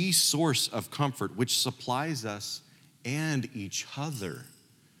is the source of comfort, which supplies us and each other.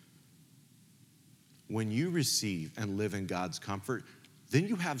 When you receive and live in God's comfort, then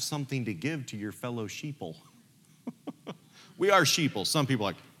you have something to give to your fellow sheeple. We are sheeple. Some people are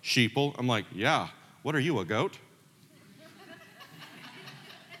like, sheeple? I'm like, yeah. What are you, a goat?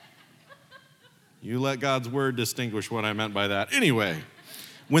 You let God's word distinguish what I meant by that. Anyway,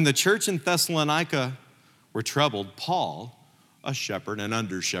 when the church in Thessalonica were troubled, Paul, a shepherd and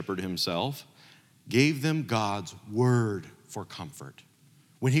under shepherd himself, gave them God's word for comfort.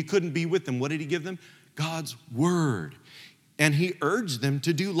 When he couldn't be with them, what did he give them? God's word. And he urged them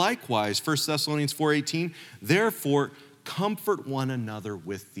to do likewise. 1 Thessalonians 4:18, therefore comfort one another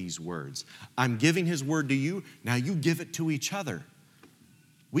with these words. I'm giving his word to you, now you give it to each other.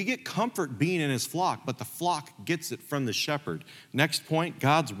 We get comfort being in his flock, but the flock gets it from the shepherd. Next point,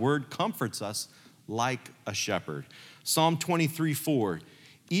 God's word comforts us like a shepherd. Psalm 23:4,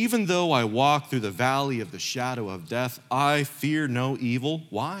 even though I walk through the valley of the shadow of death, I fear no evil.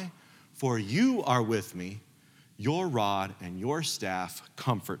 Why? For you are with me, your rod and your staff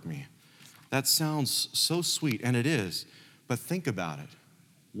comfort me. That sounds so sweet, and it is, but think about it.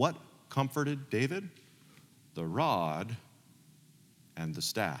 What comforted David? The rod and the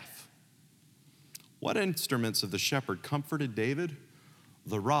staff. What instruments of the shepherd comforted David?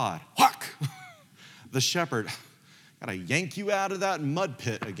 The rod. Whack! The shepherd, gotta yank you out of that mud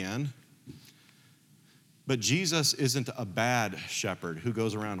pit again. But Jesus isn't a bad shepherd who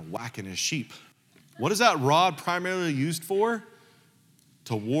goes around whacking his sheep. What is that rod primarily used for?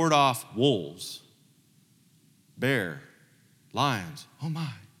 To ward off wolves, bear, lions. Oh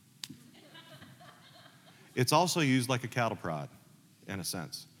my. It's also used like a cattle prod, in a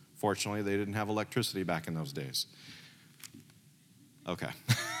sense. Fortunately, they didn't have electricity back in those days. Okay,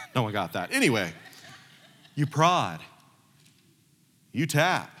 no one got that. Anyway, you prod, you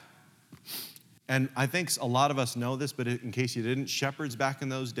tap. And I think a lot of us know this, but in case you didn't, shepherds back in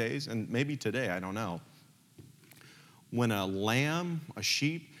those days, and maybe today, I don't know, when a lamb, a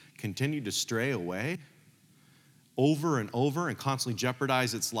sheep, continued to stray away over and over and constantly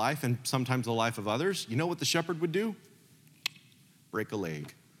jeopardize its life and sometimes the life of others, you know what the shepherd would do? Break a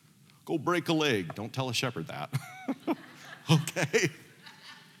leg. Go break a leg. Don't tell a shepherd that. Okay.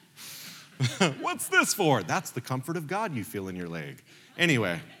 What's this for? That's the comfort of God you feel in your leg.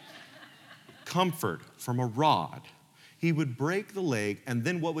 Anyway, comfort from a rod. He would break the leg, and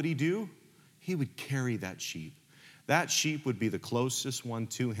then what would he do? He would carry that sheep. that sheep would be the closest one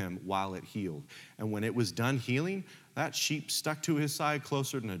to him while it healed. And when it was done healing, that sheep stuck to his side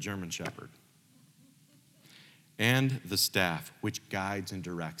closer than a German shepherd. And the staff, which guides and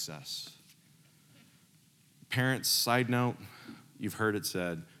directs us. Parents, side note, you've heard it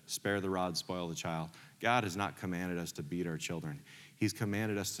said, spare the rod, spoil the child. God has not commanded us to beat our children. He's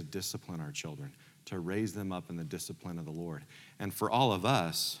commanded us to discipline our children, to raise them up in the discipline of the Lord. And for all of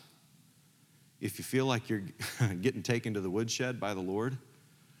us, if you feel like you're getting taken to the woodshed by the Lord,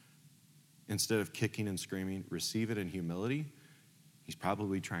 instead of kicking and screaming, receive it in humility. He's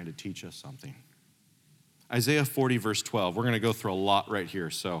probably trying to teach us something. Isaiah 40, verse 12. We're going to go through a lot right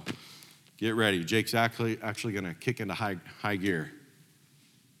here, so get ready. Jake's actually going to kick into high gear.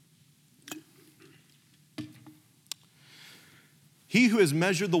 He who has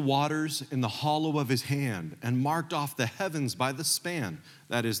measured the waters in the hollow of his hand and marked off the heavens by the span,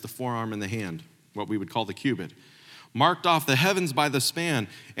 that is the forearm and the hand, what we would call the cubit, marked off the heavens by the span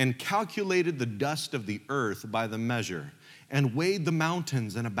and calculated the dust of the earth by the measure and weighed the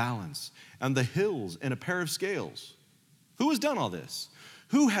mountains in a balance and the hills in a pair of scales. Who has done all this?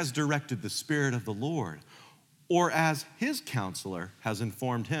 Who has directed the Spirit of the Lord? Or as his counselor has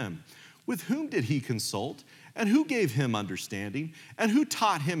informed him? With whom did he consult? And who gave him understanding? And who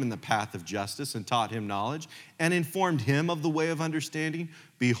taught him in the path of justice and taught him knowledge and informed him of the way of understanding?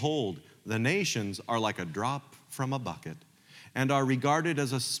 Behold, the nations are like a drop from a bucket and are regarded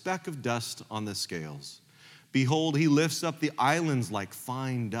as a speck of dust on the scales. Behold, he lifts up the islands like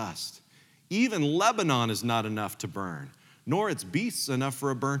fine dust. Even Lebanon is not enough to burn, nor its beasts enough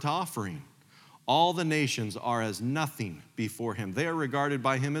for a burnt offering. All the nations are as nothing before him. They are regarded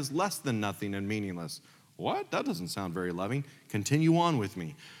by him as less than nothing and meaningless. What? That doesn't sound very loving. Continue on with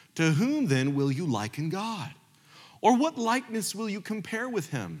me. To whom then will you liken God? Or what likeness will you compare with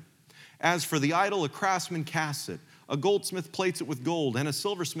him? As for the idol, a craftsman casts it, a goldsmith plates it with gold, and a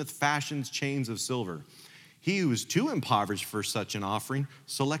silversmith fashions chains of silver. He who is too impoverished for such an offering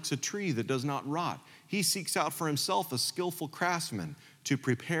selects a tree that does not rot. He seeks out for himself a skillful craftsman to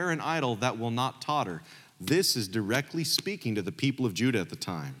prepare an idol that will not totter. This is directly speaking to the people of Judah at the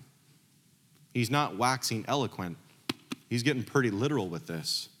time. He's not waxing eloquent. He's getting pretty literal with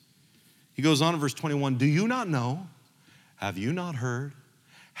this. He goes on in verse 21, do you not know? Have you not heard?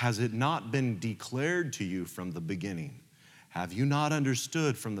 Has it not been declared to you from the beginning? Have you not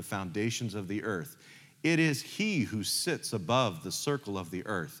understood from the foundations of the earth? It is he who sits above the circle of the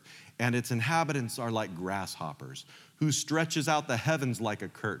earth, and its inhabitants are like grasshoppers, who stretches out the heavens like a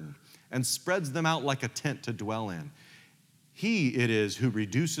curtain and spreads them out like a tent to dwell in. He it is who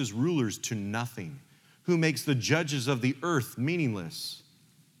reduces rulers to nothing, who makes the judges of the earth meaningless.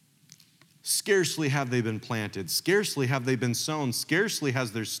 Scarcely have they been planted, scarcely have they been sown, scarcely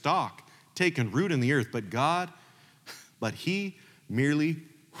has their stalk taken root in the earth, but he merely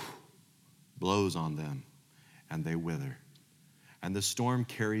blows on them, and they wither, and the storm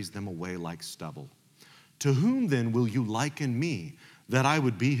carries them away like stubble. To whom then will you liken me, that I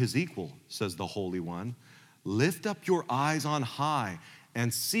would be his equal, says the Holy One? Lift up your eyes on high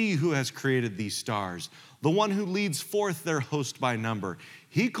and see who has created these stars, the one who leads forth their host by number.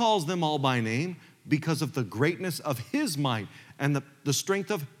 He calls them all by name because of the greatness of his might and the strength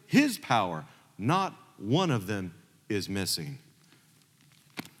of his power. Not one of them is missing.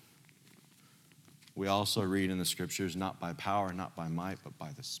 We also read in the scriptures, not by power, not by might, but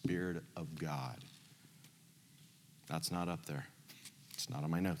by the Spirit of God. That's not up there. It's not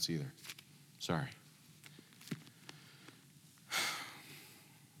on my notes either. Sorry.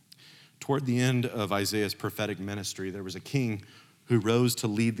 Toward the end of Isaiah's prophetic ministry, there was a king who rose to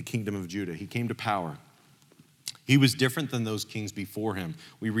lead the kingdom of Judah. He came to power. He was different than those kings before him.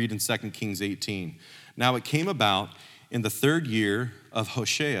 We read in 2 Kings 18. Now it came about in the 3rd year of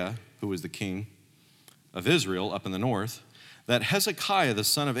Hosea, who was the king of Israel up in the north, that Hezekiah, the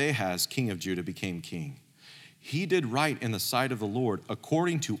son of Ahaz, king of Judah, became king. He did right in the sight of the Lord,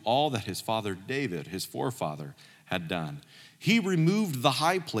 according to all that his father David, his forefather, had done. He removed the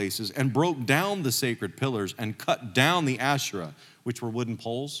high places and broke down the sacred pillars and cut down the Asherah, which were wooden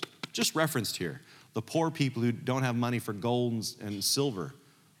poles, just referenced here. The poor people who don't have money for gold and silver,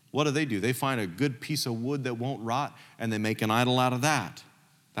 what do? They find a good piece of wood that won't rot, and they make an idol out of that.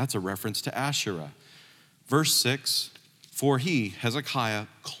 That's a reference to Asherah. Verse 6, for he, Hezekiah,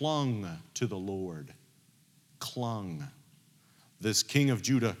 clung to the Lord. Clung. This king of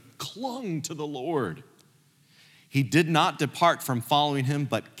Judah clung to the Lord. He did not depart from following him,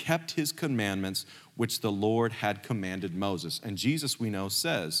 but kept his commandments, which the Lord had commanded Moses. And Jesus, we know,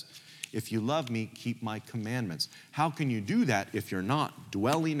 says, if you love me, keep my commandments. How can you do that if you're not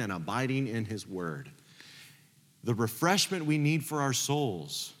dwelling and abiding in his word? The refreshment we need for our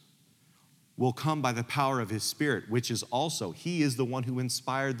souls will come by the power of his Spirit, which is also, he is the one who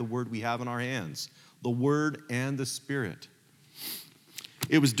inspired the word we have in our hands, the word and the Spirit.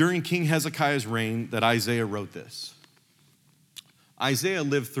 It was during King Hezekiah's reign that Isaiah wrote this. Isaiah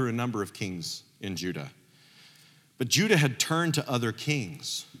lived through a number of kings in Judah, but Judah had turned to other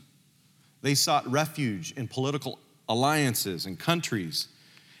kings. They sought refuge in political alliances and countries,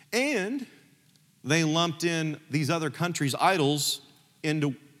 and they lumped in these other countries' idols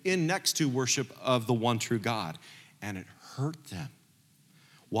in next to worship of the one true God, and it hurt them.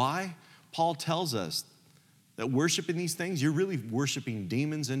 Why? Paul tells us that worshiping these things, you're really worshiping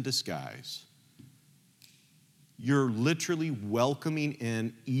demons in disguise. You're literally welcoming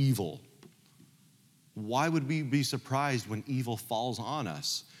in evil. Why would we be surprised when evil falls on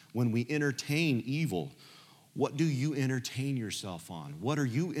us? When we entertain evil, what do you entertain yourself on? What are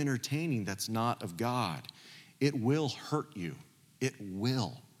you entertaining that's not of God? It will hurt you. It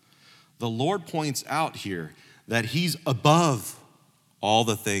will. The Lord points out here that he's above all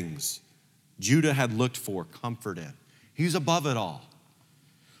the things Judah had looked for comfort in. He's above it all.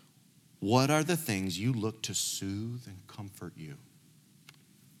 What are the things you look to soothe and comfort you?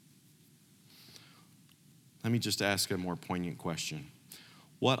 Let me just ask a more poignant question.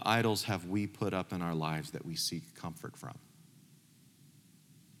 What idols have we put up in our lives that we seek comfort from?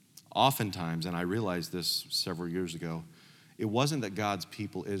 Oftentimes, and I realized this several years ago, it wasn't that God's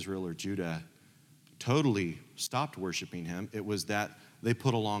people, Israel or Judah, totally stopped worshiping him. It was that they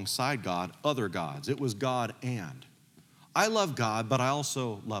put alongside God other gods. It was God and. I love God, but I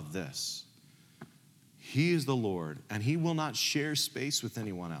also love this. He is the Lord, and he will not share space with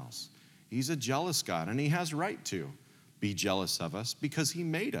anyone else. He's a jealous God, and he has right to be jealous of us because he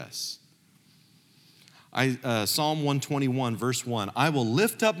made us. Psalm 121, verse 1, I will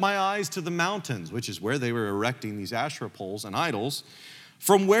lift up my eyes to the mountains, which is where they were erecting these Asherah poles and idols.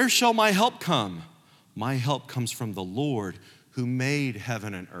 From where shall my help come? My help comes from the Lord who made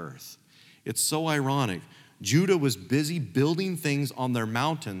heaven and earth. It's so ironic. Judah was busy building things on their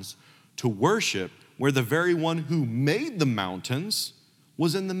mountains to worship where the very one who made the mountains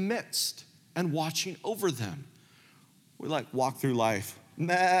was in the midst and watching over them. We walk through life.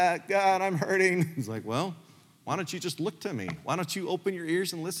 Nah, God, I'm hurting. He's like, well, why don't you just look to me? Why don't you open your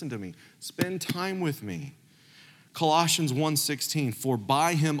ears and listen to me? Spend time with me. Colossians 1:16, for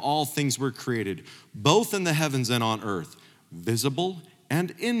by him all things were created, both in the heavens and on earth, visible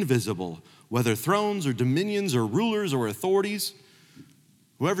and invisible, whether thrones or dominions or rulers or authorities.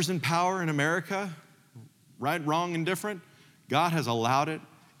 Whoever's in power in America, right, wrong, and different, God has allowed it,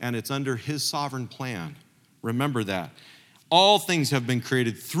 and it's under his sovereign plan. Remember that. All things have been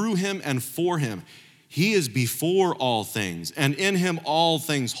created through him and for him. He is before all things, and in him all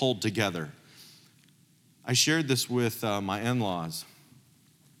things hold together. I shared this with my in-laws.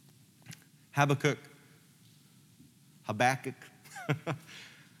 Habakkuk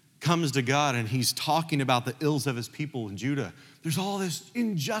comes to God, and he's talking about the ills of his people in Judah. There's all this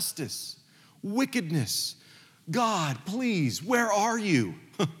injustice, wickedness. God, please, where are you?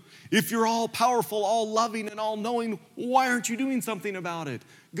 If you're all powerful, all loving, and all knowing, why aren't you doing something about it?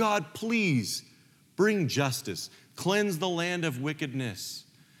 God, please bring justice. Cleanse the land of wickedness.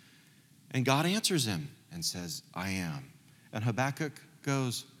 And God answers him and says, I am. And Habakkuk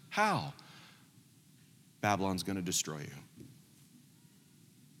goes, how? Babylon's going to destroy you.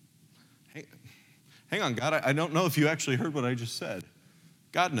 Hey, hang on, God, I don't know if you actually heard what I just said.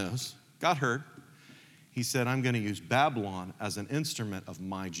 God knows. God heard. He said, I'm going to use Babylon as an instrument of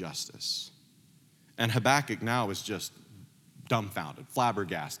my justice. And Habakkuk now is just dumbfounded,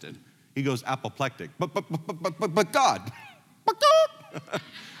 flabbergasted. He goes apoplectic. But God. But God.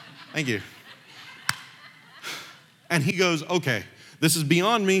 Thank you. And he goes, okay, this is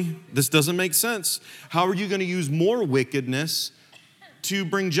beyond me. This doesn't make sense. How are you going to use more wickedness to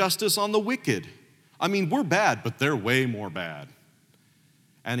bring justice on the wicked? I mean, we're bad, but they're way more bad.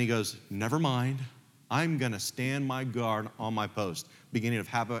 And he goes, never mind. I'm going to stand my guard on my post, beginning of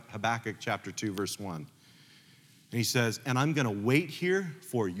Habakkuk chapter 2, verse 1. And he says, and I'm going to wait here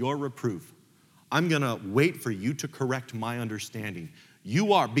for your reproof. I'm going to wait for you to correct my understanding.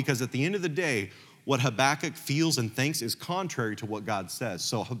 You are, because at the end of the day, what Habakkuk feels and thinks is contrary to what God says.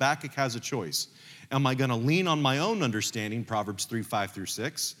 So Habakkuk has a choice. Am I going to lean on my own understanding, Proverbs 3, 5 through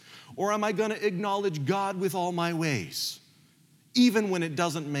 6, or am I going to acknowledge God with all my ways, even when it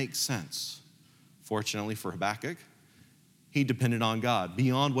doesn't make sense? Fortunately for Habakkuk, he depended on God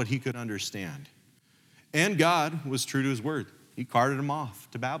beyond what he could understand. And God was true to his word. He carted him off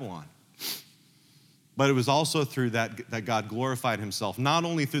to Babylon. But it was also through that God glorified himself, not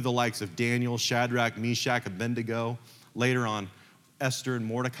only through the likes of Daniel, Shadrach, Meshach, Abednego, later on Esther and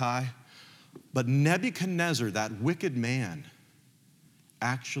Mordecai, but Nebuchadnezzar, that wicked man,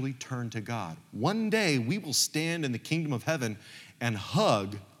 actually turned to God. One day we will stand in the kingdom of heaven and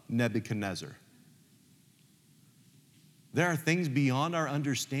hug Nebuchadnezzar. There are things beyond our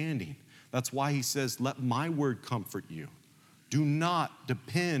understanding. That's why he says, let my word comfort you. Do not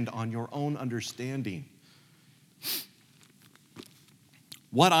depend on your own understanding.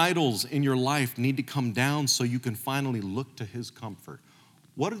 What idols in your life need to come down so you can finally look to his comfort?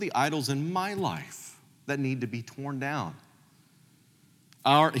 What are the idols in my life that need to be torn down?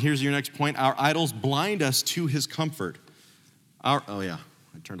 Here's your next point. Our idols blind us to his comfort. I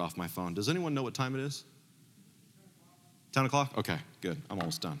turned off my phone. Does anyone know what time it is? 10 o'clock? Okay, good. I'm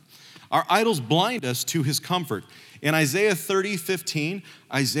almost done. Our idols blind us to his comfort. In Isaiah 30:15,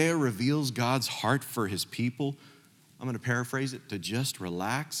 Isaiah reveals God's heart for his people. I'm going to paraphrase it, to just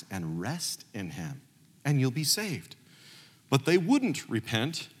relax and rest in him, and you'll be saved. But they wouldn't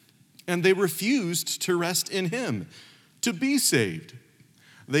repent, and they refused to rest in him, to be saved.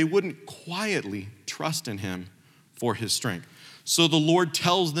 They wouldn't quietly trust in him for his strength. So the Lord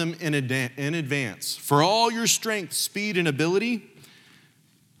tells them in advance, for all your strength, speed, and ability,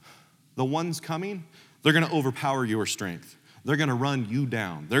 the ones coming, they're going to overpower your strength. They're going to run you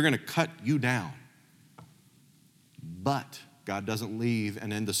down. They're going to cut you down. But God doesn't leave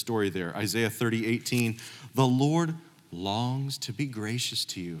and end the story there. Isaiah 30:18, the Lord longs to be gracious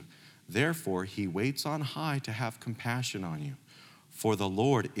to you. Therefore, he waits on high to have compassion on you. For the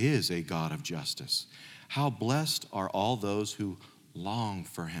Lord is a God of justice. How blessed are all those who long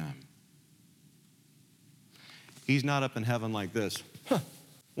for him. He's not up in heaven like this.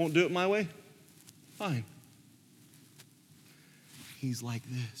 Won't do it my way? Fine. He's like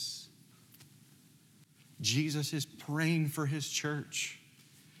this. Jesus is praying for his church.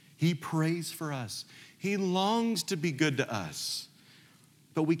 He prays for us. He longs to be good to us.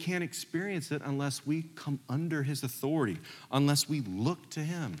 But we can't experience it unless we come under his authority, unless we look to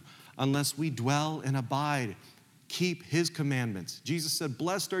him, unless we dwell and abide, keep his commandments. Jesus said,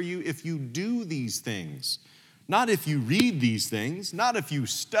 blessed are you if you do these things. Not if you read these things, not if you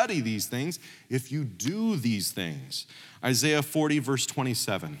study these things, if you do these things. Isaiah 40, verse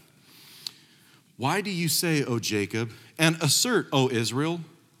 27. Why do you say, O Jacob, and assert, O Israel,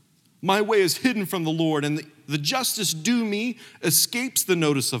 my way is hidden from the Lord, and the justice due me escapes the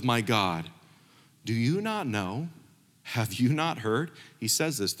notice of my God. Do you not know? Have you not heard? He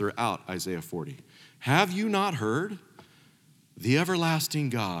says this throughout Isaiah 40. Have you not heard? The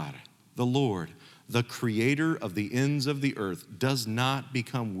everlasting God, the Lord, the creator of the ends of the earth, does not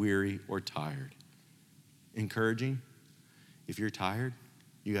become weary or tired. Encouraging. If you're tired,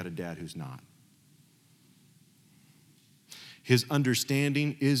 you got a dad who's not. His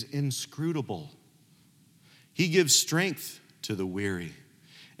understanding is inscrutable. He gives strength to the weary.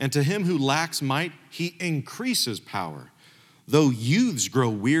 And to him who lacks might, he increases power. Though youths grow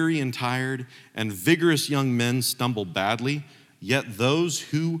weary and tired, and vigorous young men stumble badly, yet those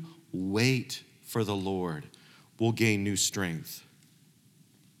who wait for the Lord will gain new strength.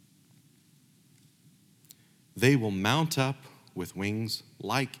 They will mount up with wings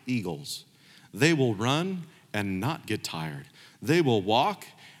like eagles. They will run and not get tired. They will walk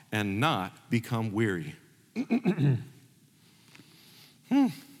and not become weary. Let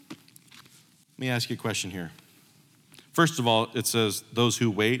me ask you a question here. First of all, it says those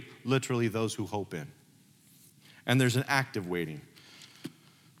who wait, literally those who hope in. And there's an active waiting.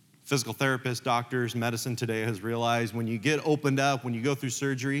 Physical therapists, doctors, medicine today has realized when you get opened up, when you go through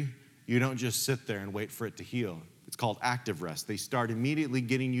surgery, you don't just sit there and wait for it to heal. It's called active rest. They start immediately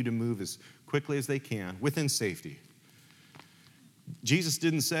getting you to move as quickly as they can within safety. Jesus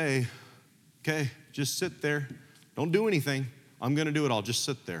didn't say, okay, just sit there. Don't do anything. I'm going to do it all. Just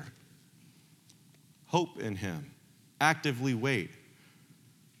sit there. Hope in him. Actively wait.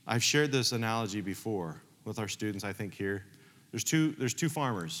 I've shared this analogy before with our students, I think, here. There's two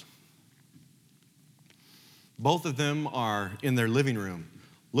farmers. Both of them are in their living room,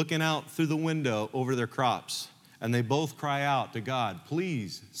 looking out through the window over their crops, and they both cry out to God,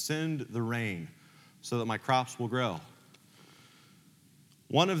 please send the rain so that my crops will grow.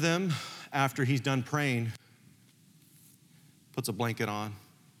 One of them, after he's done praying, puts a blanket on,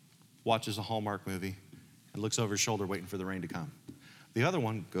 watches a Hallmark movie, and looks over his shoulder waiting for the rain to come. The other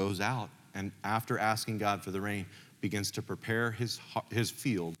one goes out and after asking God for the rain, begins to prepare his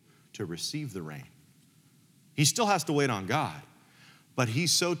field to receive the rain. He still has to wait on God, but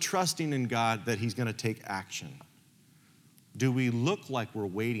he's so trusting in God that he's going to take action. Do we look like we're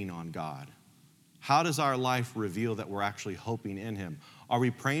waiting on God How does our life reveal that we're actually hoping in him? Are we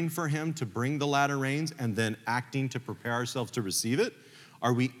praying for him to bring the latter rains and then acting to prepare ourselves to receive it?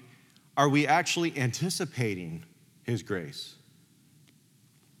 Are we actually anticipating his grace?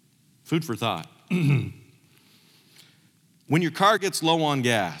 Food for thought. When your car gets low on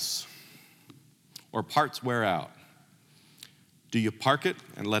gas or parts wear out, do you park it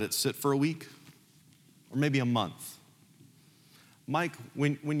and let it sit for a week or maybe a month? Mike,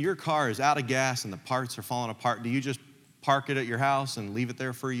 when your car is out of gas and the parts are falling apart, do you just park it at your house and leave it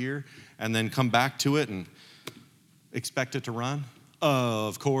there for a year and then come back to it and expect it to run?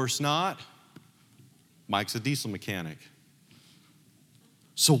 Of course not. Mike's a diesel mechanic.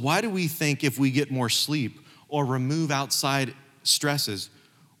 So why do we think if we get more sleep or remove outside stresses,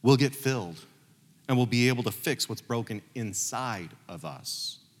 we'll get filled and we'll be able to fix what's broken inside of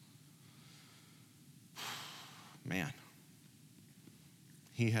us? Man,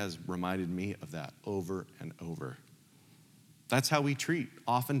 he has reminded me of that over and over. That's how we treat,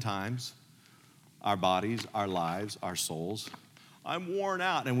 oftentimes, our bodies, our lives, our souls. I'm worn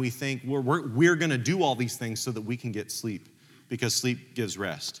out, and we think we're going to do all these things so that we can get sleep, because sleep gives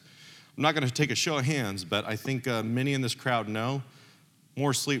rest. I'm not going to take a show of hands, but I think many in this crowd know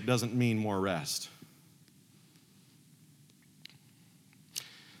more sleep doesn't mean more rest.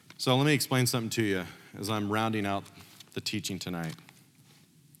 So let me explain something to you as I'm rounding out the teaching tonight,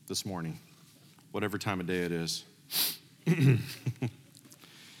 this morning, whatever time of day it is.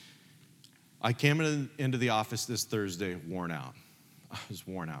 I came into the office this Thursday worn out. I was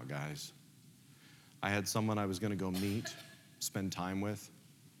worn out, guys. I had someone I was going to go meet, spend time with.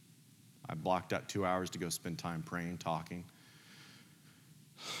 I blocked out 2 hours to go spend time praying, talking.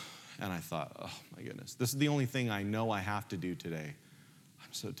 And I thought, oh my goodness, this is the only thing I know I have to do today.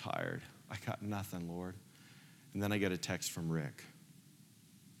 I'm so tired. I got nothing, Lord. And then I get a text from Rick.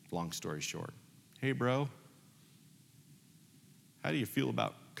 Long story short. Hey, bro, how do you feel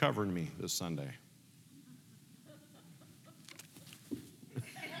about covering me this Sunday?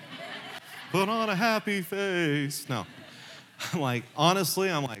 Put on a happy face. No. Honestly,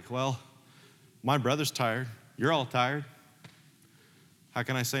 well, my brother's tired. You're all tired. How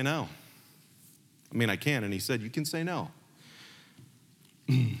can I say no? I mean, I can. And he said, you can say no.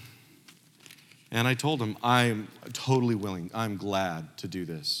 And I told him, I'm totally willing. I'm glad to do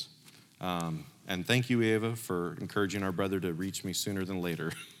this. And thank you, Ava, for encouraging our brother to reach me sooner than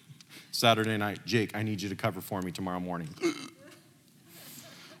later. Saturday night, Jake, I need you to cover for me tomorrow morning.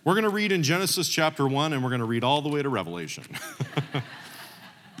 We're going to read in Genesis chapter 1, and we're going to read all the way to Revelation.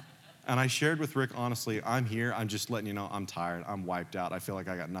 And I shared with Rick, honestly, I'm here. I'm just letting you know I'm tired. I'm wiped out. I feel like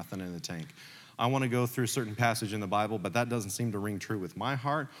I got nothing in the tank. I want to go through a certain passage in the Bible, but that doesn't seem to ring true with my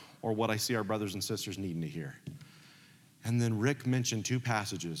heart or what I see our brothers and sisters needing to hear. And then Rick mentioned two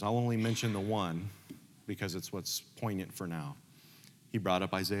passages. I'll only mention the one because it's what's poignant for now. He brought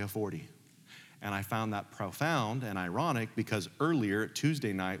up Isaiah 40. And I found that profound and ironic because earlier,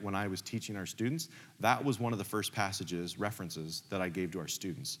 Tuesday night, when I was teaching our students, that was one of the first passages, references, that I gave to our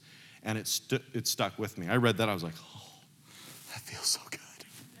students. And it stuck with me. I read that, I was like, oh, that feels so good.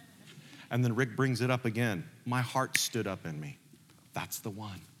 And then Rick brings it up again. My heart stood up in me. That's the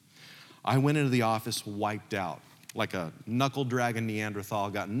one. I went into the office wiped out, like a knuckle-dragging Neanderthal,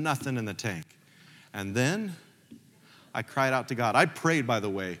 got nothing in the tank. And then I cried out to God. I prayed, by the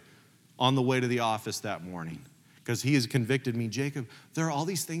way, on the way to the office that morning, because he has convicted me. Jacob, there are all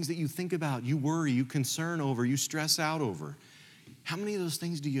these things that you think about, you worry, you concern over, you stress out over. How many of those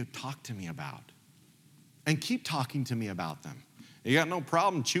things do you talk to me about? And keep talking to me about them. You got no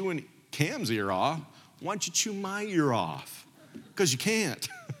problem chewing Cam's ear off. Why don't you chew my ear off? Because you can't.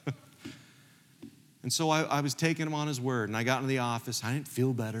 And so I was taking him on his word, and I got into the office. I didn't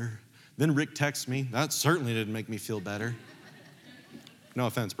feel better. Then Rick texted me. That certainly didn't make me feel better. No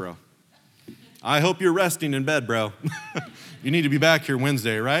offense, bro. I hope you're resting in bed, bro. You need to be back here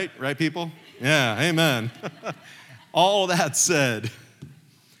Wednesday, right? Right, people? Yeah, amen. All that said,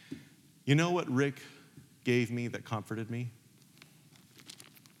 you know what Rick gave me that comforted me?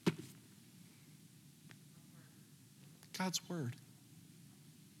 God's word.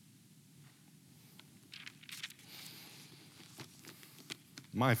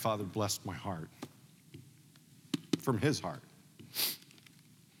 My Father blessed my heart from his heart.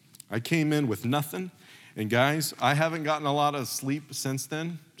 I came in with nothing, and guys, I haven't gotten a lot of sleep since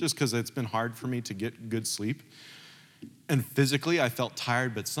then, just because it's been hard for me to get good sleep. And physically, I felt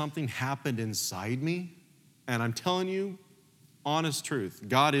tired, but something happened inside me, and I'm telling you, honest truth,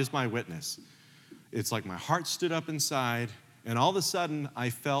 God is my witness. It's like my heart stood up inside, and all of a sudden, I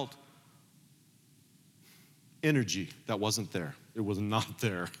felt energy that wasn't there. It was not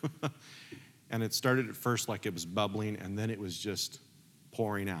there. And it started at first like it was bubbling, and then it was just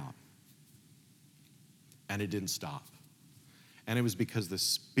pouring out. And it didn't stop. And it was because the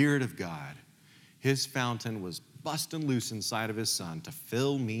Spirit of God, his fountain, was busting loose inside of his son to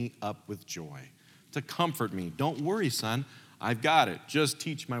fill me up with joy, to comfort me. Don't worry, son. I've got it. Just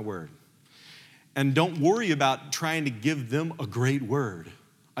teach my word. And don't worry about trying to give them a great word.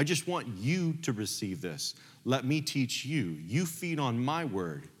 I just want you to receive this. Let me teach you. You feed on my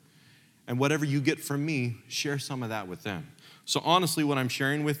word. And whatever you get from me, share some of that with them. So honestly, what I'm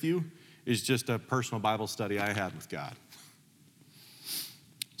sharing with you is just a personal Bible study I had with God.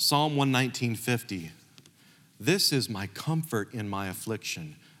 Psalm 119:50. This is my comfort in my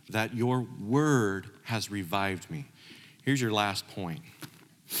affliction, that your word has revived me. Here's your last point.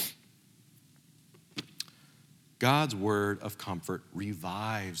 God's word of comfort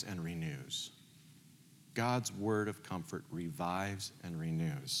revives and renews. God's word of comfort revives and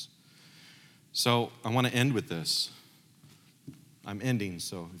renews. So I want to end with this. I'm ending,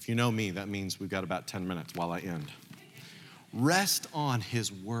 so if you know me, that means we've got about 10 minutes while I end. Rest on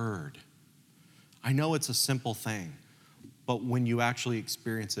his word. I know it's a simple thing, but when you actually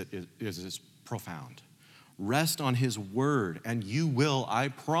experience it, it is profound. Rest on his word, and you will, I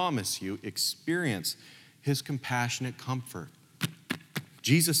promise you, experience his compassionate comfort.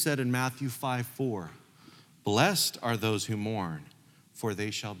 Jesus said in Matthew 5:4, blessed are those who mourn, for they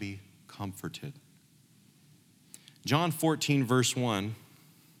shall be comforted. John 14, verse 1,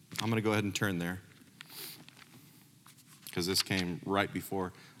 I'm going to go ahead and turn there because this came right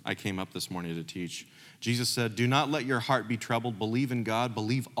before I came up this morning to teach. Jesus said, do not let your heart be troubled. Believe in God.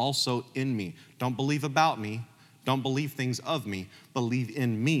 Believe also in me. Don't believe about me. Don't believe things of me. Believe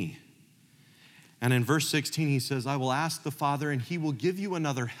in me. And in verse 16, he says, I will ask the Father, and he will give you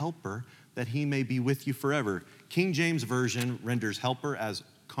another helper that he may be with you forever. King James Version renders helper as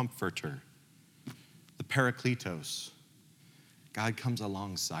comforter. The Parakletos. God comes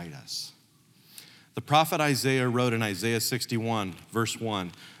alongside us. The prophet Isaiah wrote in Isaiah 61, verse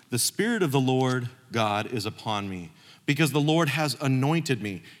 1, the Spirit of the Lord God is upon me, because the Lord has anointed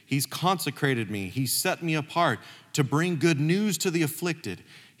me. He's consecrated me. He set me apart to bring good news to the afflicted.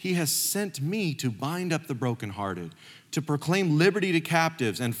 He has sent me to bind up the brokenhearted, to proclaim liberty to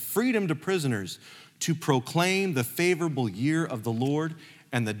captives and freedom to prisoners, to proclaim the favorable year of the Lord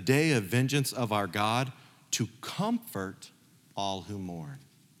and the day of vengeance of our God, to comfort all who mourn.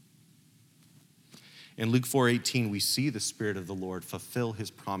 In Luke 4:18, we see the Spirit of the Lord fulfill his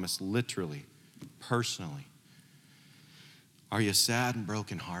promise literally, personally. Are you sad and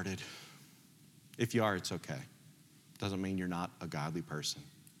brokenhearted? If you are, it's okay. Doesn't mean you're not a godly person.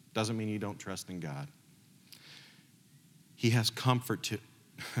 Doesn't mean you don't trust in God. He has come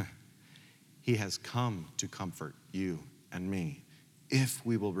to comfort you and me if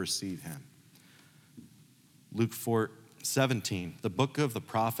we will receive him. Luke 4:17, the book of the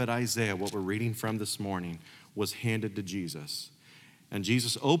prophet Isaiah, what we're reading from this morning, was handed to Jesus. And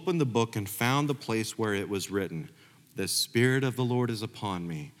Jesus opened the book and found the place where it was written, the Spirit of the Lord is upon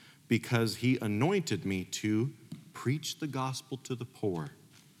me, because he anointed me to preach the gospel to the poor.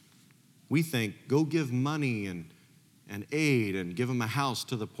 We think, go give money and aid and give them a house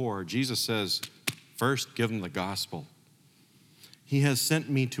to the poor. Jesus says, first, give them the gospel. He has sent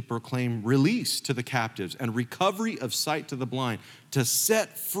me to proclaim release to the captives and recovery of sight to the blind, to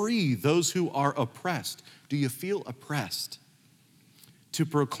set free those who are oppressed. Do you feel oppressed? To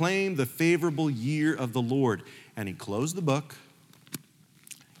proclaim the favorable year of the Lord. And he closed the book,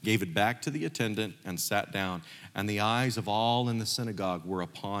 gave it back to the attendant, and sat down. And the eyes of all in the synagogue were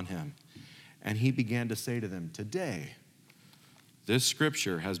upon him. And he began to say to them, today, this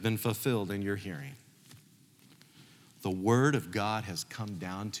scripture has been fulfilled in your hearing. The word of God has come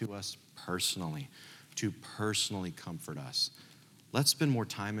down to us personally, to personally comfort us. Let's spend more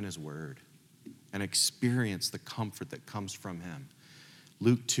time in his word and experience the comfort that comes from him.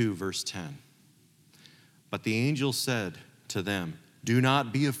 Luke 2, verse 10. But the angel said to them, do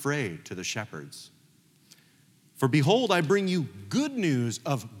not be afraid, to the shepherds. For behold, I bring you good news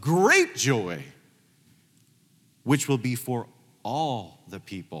of great joy, which will be for all the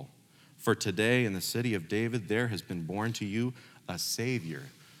people. For today in the city of David, there has been born to you a Savior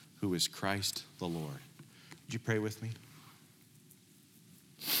who is Christ the Lord. Would you pray with me?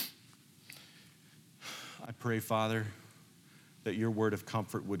 I pray, Father, that your word of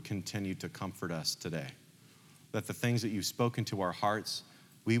comfort would continue to comfort us today. That the things that you've spoken to our hearts,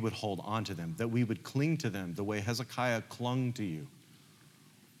 we would hold on to them, that we would cling to them the way Hezekiah clung to you.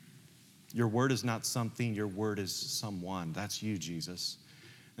 Your word is not something, your word is someone. That's you, Jesus.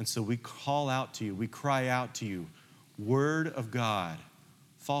 And so we call out to you, we cry out to you, Word of God,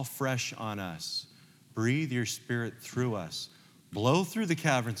 fall fresh on us. Breathe your Spirit through us. Blow through the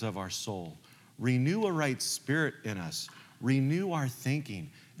caverns of our soul. Renew a right spirit in us. Renew our thinking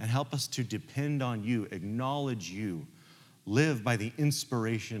and help us to depend on you, acknowledge you, live by the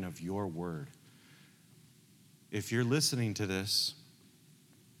inspiration of your word. If you're listening to this,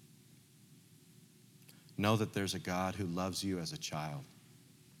 know that there's a God who loves you as a child.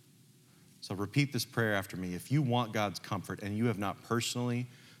 So repeat this prayer after me. If you want God's comfort and you have not personally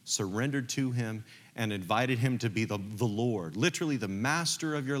surrendered to him and invited him to be the Lord, literally the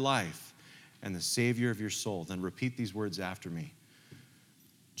master of your life and the Savior of your soul, then repeat these words after me.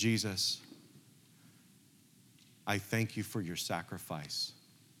 Jesus, I thank you for your sacrifice.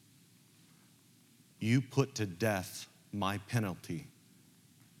 You put to death my penalty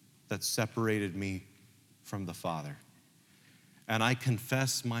that separated me from the Father. And I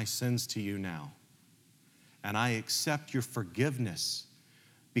confess my sins to you now. And I accept your forgiveness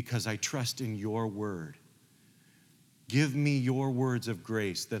because I trust in your word. Give me your words of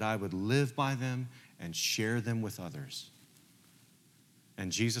grace that I would live by them and share them with others.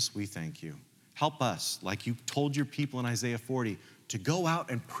 And Jesus, we thank you. Help us, like you told your people in Isaiah 40, to go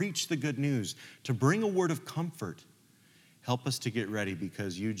out and preach the good news, to bring a word of comfort. Help us to get ready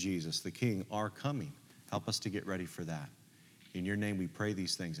because you, Jesus, the King, are coming. Help us to get ready for that. In your name we pray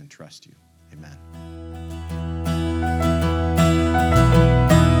these things and trust you. Amen.